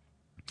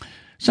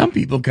 Some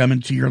people come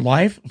into your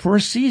life for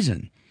a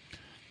season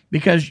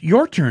because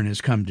your turn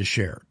has come to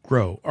share,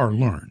 grow, or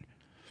learn.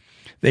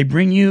 They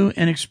bring you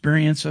an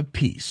experience of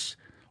peace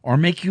or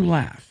make you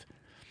laugh.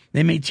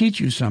 They may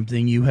teach you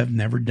something you have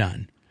never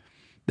done.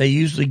 They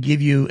usually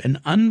give you an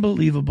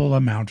unbelievable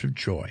amount of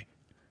joy.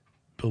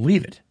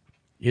 Believe it,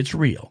 it's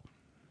real,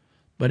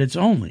 but it's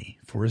only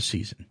for a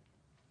season.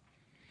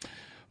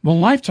 Well,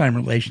 lifetime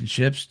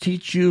relationships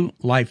teach you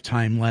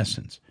lifetime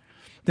lessons,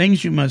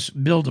 things you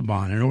must build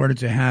upon in order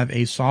to have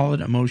a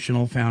solid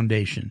emotional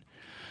foundation.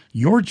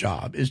 Your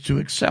job is to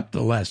accept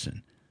the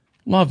lesson,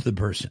 love the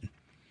person,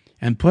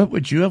 and put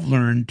what you have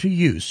learned to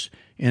use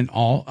in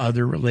all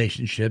other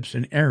relationships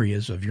and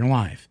areas of your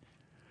life.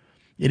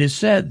 It is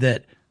said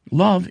that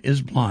love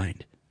is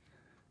blind,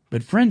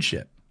 but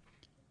friendship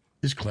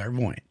is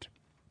clairvoyant.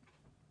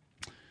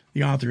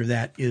 The author of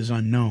that is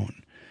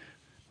unknown.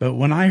 But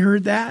when I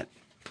heard that,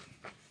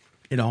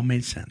 it all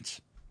made sense.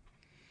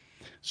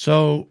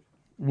 So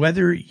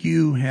whether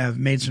you have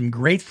made some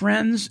great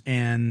friends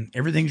and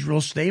everything's real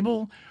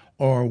stable,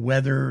 or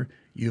whether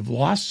you've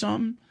lost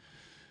some,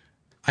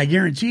 I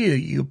guarantee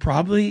you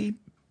probably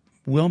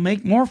will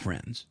make more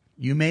friends.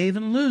 You may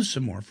even lose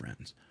some more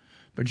friends,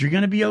 but you're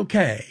going to be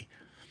okay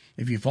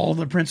if you follow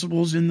the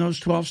principles in those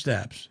 12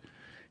 steps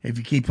if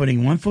you keep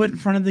putting one foot in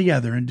front of the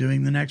other and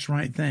doing the next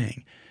right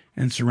thing,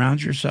 and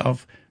surround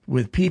yourself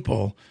with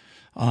people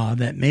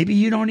that maybe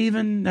you don't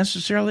even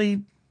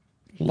necessarily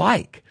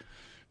like,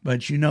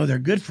 but you know they're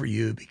good for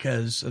you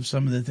because of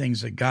some of the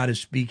things that God is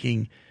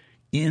speaking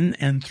in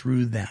and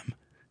through them,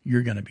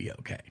 you're going to be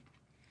okay.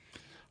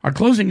 Our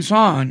closing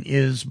song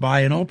is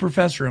by an old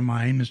professor of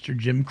mine, Mr.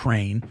 Jim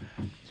Crane,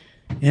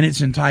 and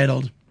it's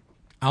entitled,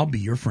 I'll Be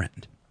Your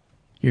Friend.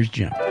 Here's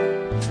Jim.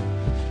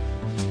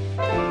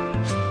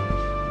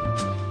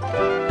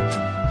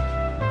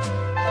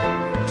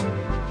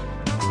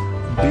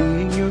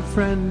 Being your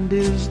friend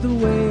is the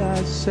way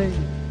I say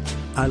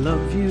I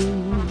love you.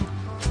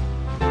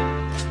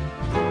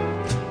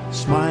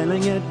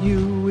 Smiling at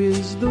you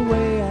is the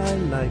way I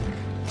like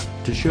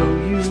to show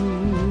you.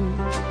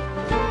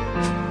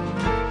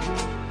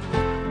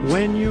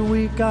 When you're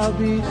weak, I'll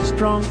be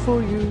strong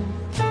for you.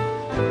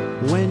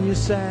 When you're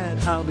sad,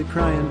 I'll be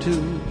crying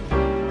too.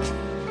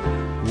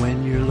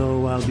 When you're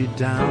low, I'll be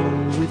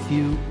down with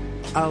you.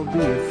 I'll be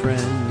your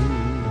friend.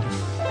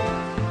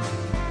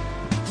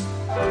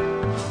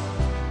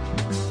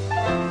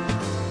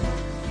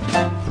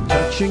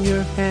 Touching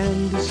your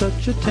hand is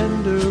such a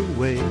tender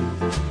way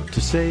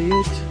to say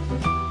it.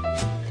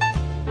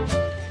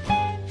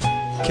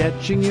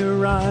 Catching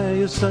your eye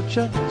is such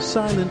a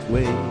silent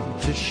way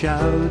to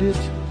shout it.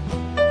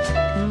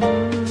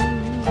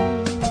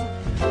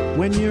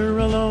 When you're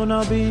alone,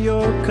 I'll be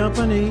your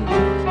company.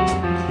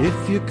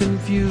 If you're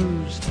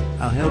confused,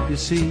 I'll help you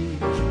see.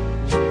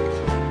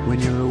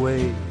 When you're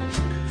away,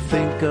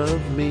 think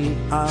of me,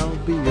 I'll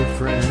be your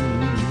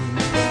friend.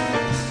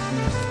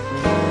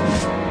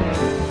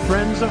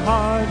 Friends are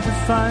hard to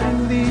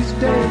find these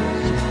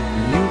days.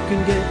 You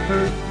can get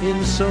hurt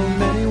in so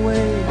many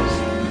ways.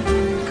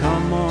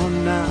 Come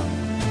on now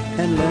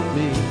and let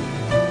me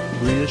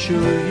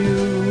reassure you.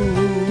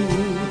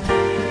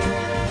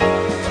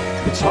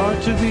 It's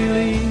hard to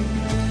believe,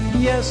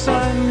 yes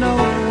I know,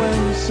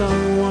 when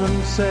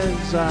someone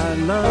says I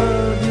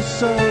love you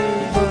so,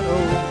 but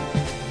oh,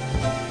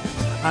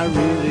 I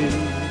really,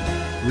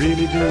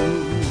 really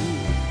do.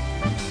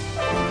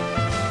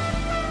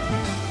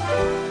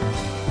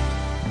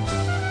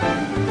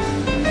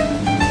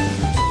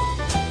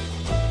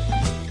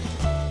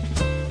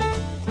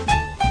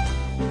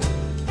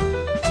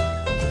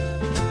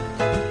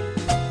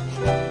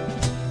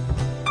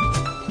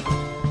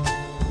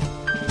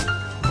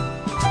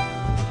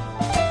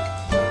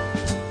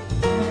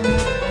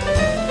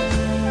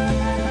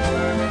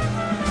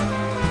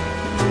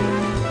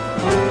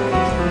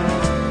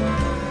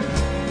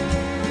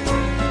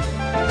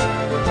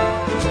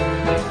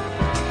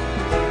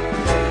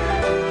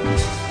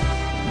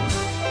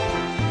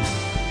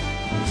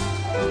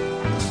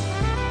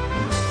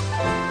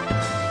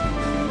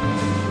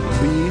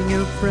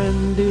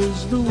 Friend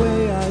is the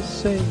way I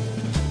say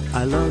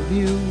I love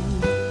you.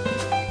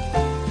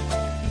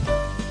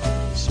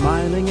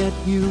 Smiling at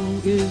you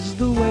is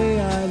the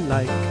way I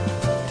like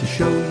to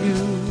show you.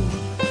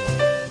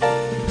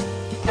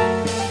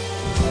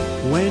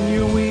 When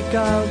you're weak,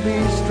 I'll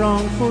be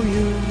strong for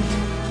you.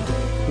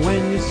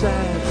 When you're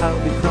sad, I'll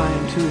be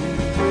crying too.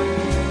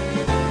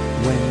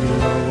 When you're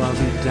low, I'll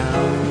be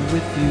down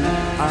with you.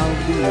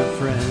 I'll be your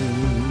friend.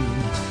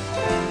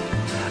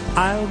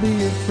 I'll be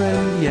your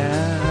friend,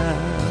 yeah.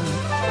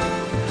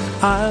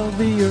 I'll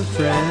be your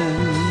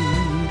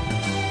friend.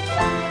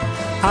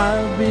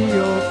 I'll be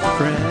your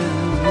friend.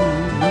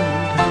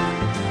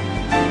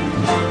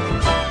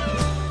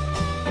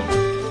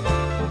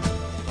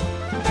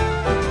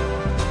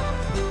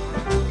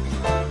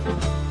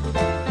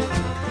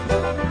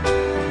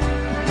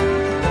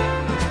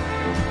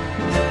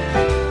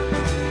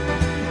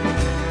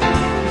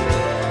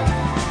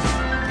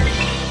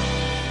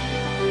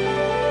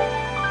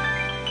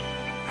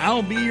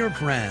 I'll Be Your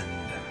Friend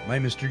by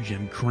Mr.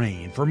 Jim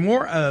Crane. For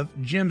more of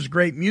Jim's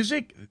great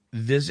music,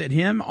 visit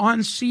him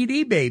on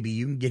CD Baby.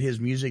 You can get his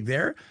music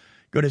there.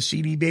 Go to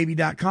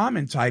cdbaby.com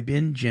and type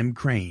in Jim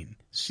Crane,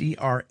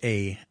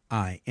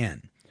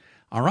 C-R-A-I-N.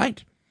 All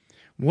right.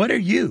 What are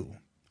you?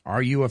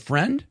 Are you a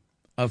friend,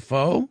 a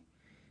foe,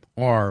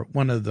 or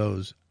one of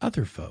those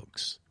other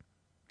folks?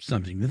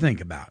 Something to think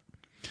about.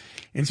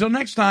 Until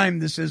next time,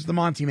 this is the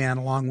Monty Man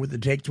along with the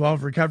Take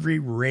 12 Recovery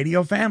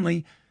Radio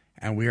family,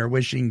 and we are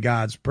wishing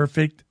God's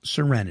perfect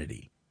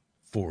serenity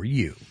for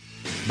you.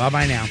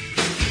 Bye-bye now.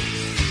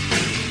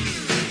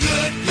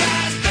 Good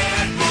guys,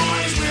 bad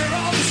boys, we're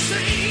all the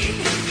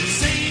same.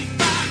 Saved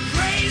by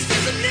grace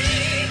is the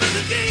name of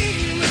the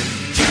game.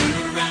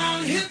 Turn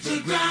around, hit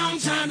the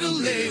ground, time to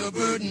lay a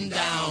burden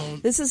down.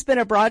 This has been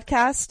a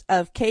broadcast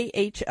of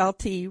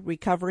KHLT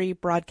Recovery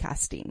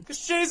Broadcasting. Cause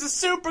she's a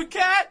super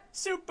cat,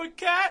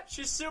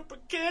 she's super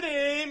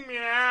kitty,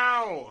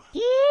 meow.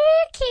 Yeah,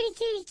 kitty,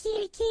 kitty,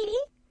 kitty, kitty.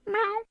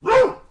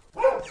 Meow.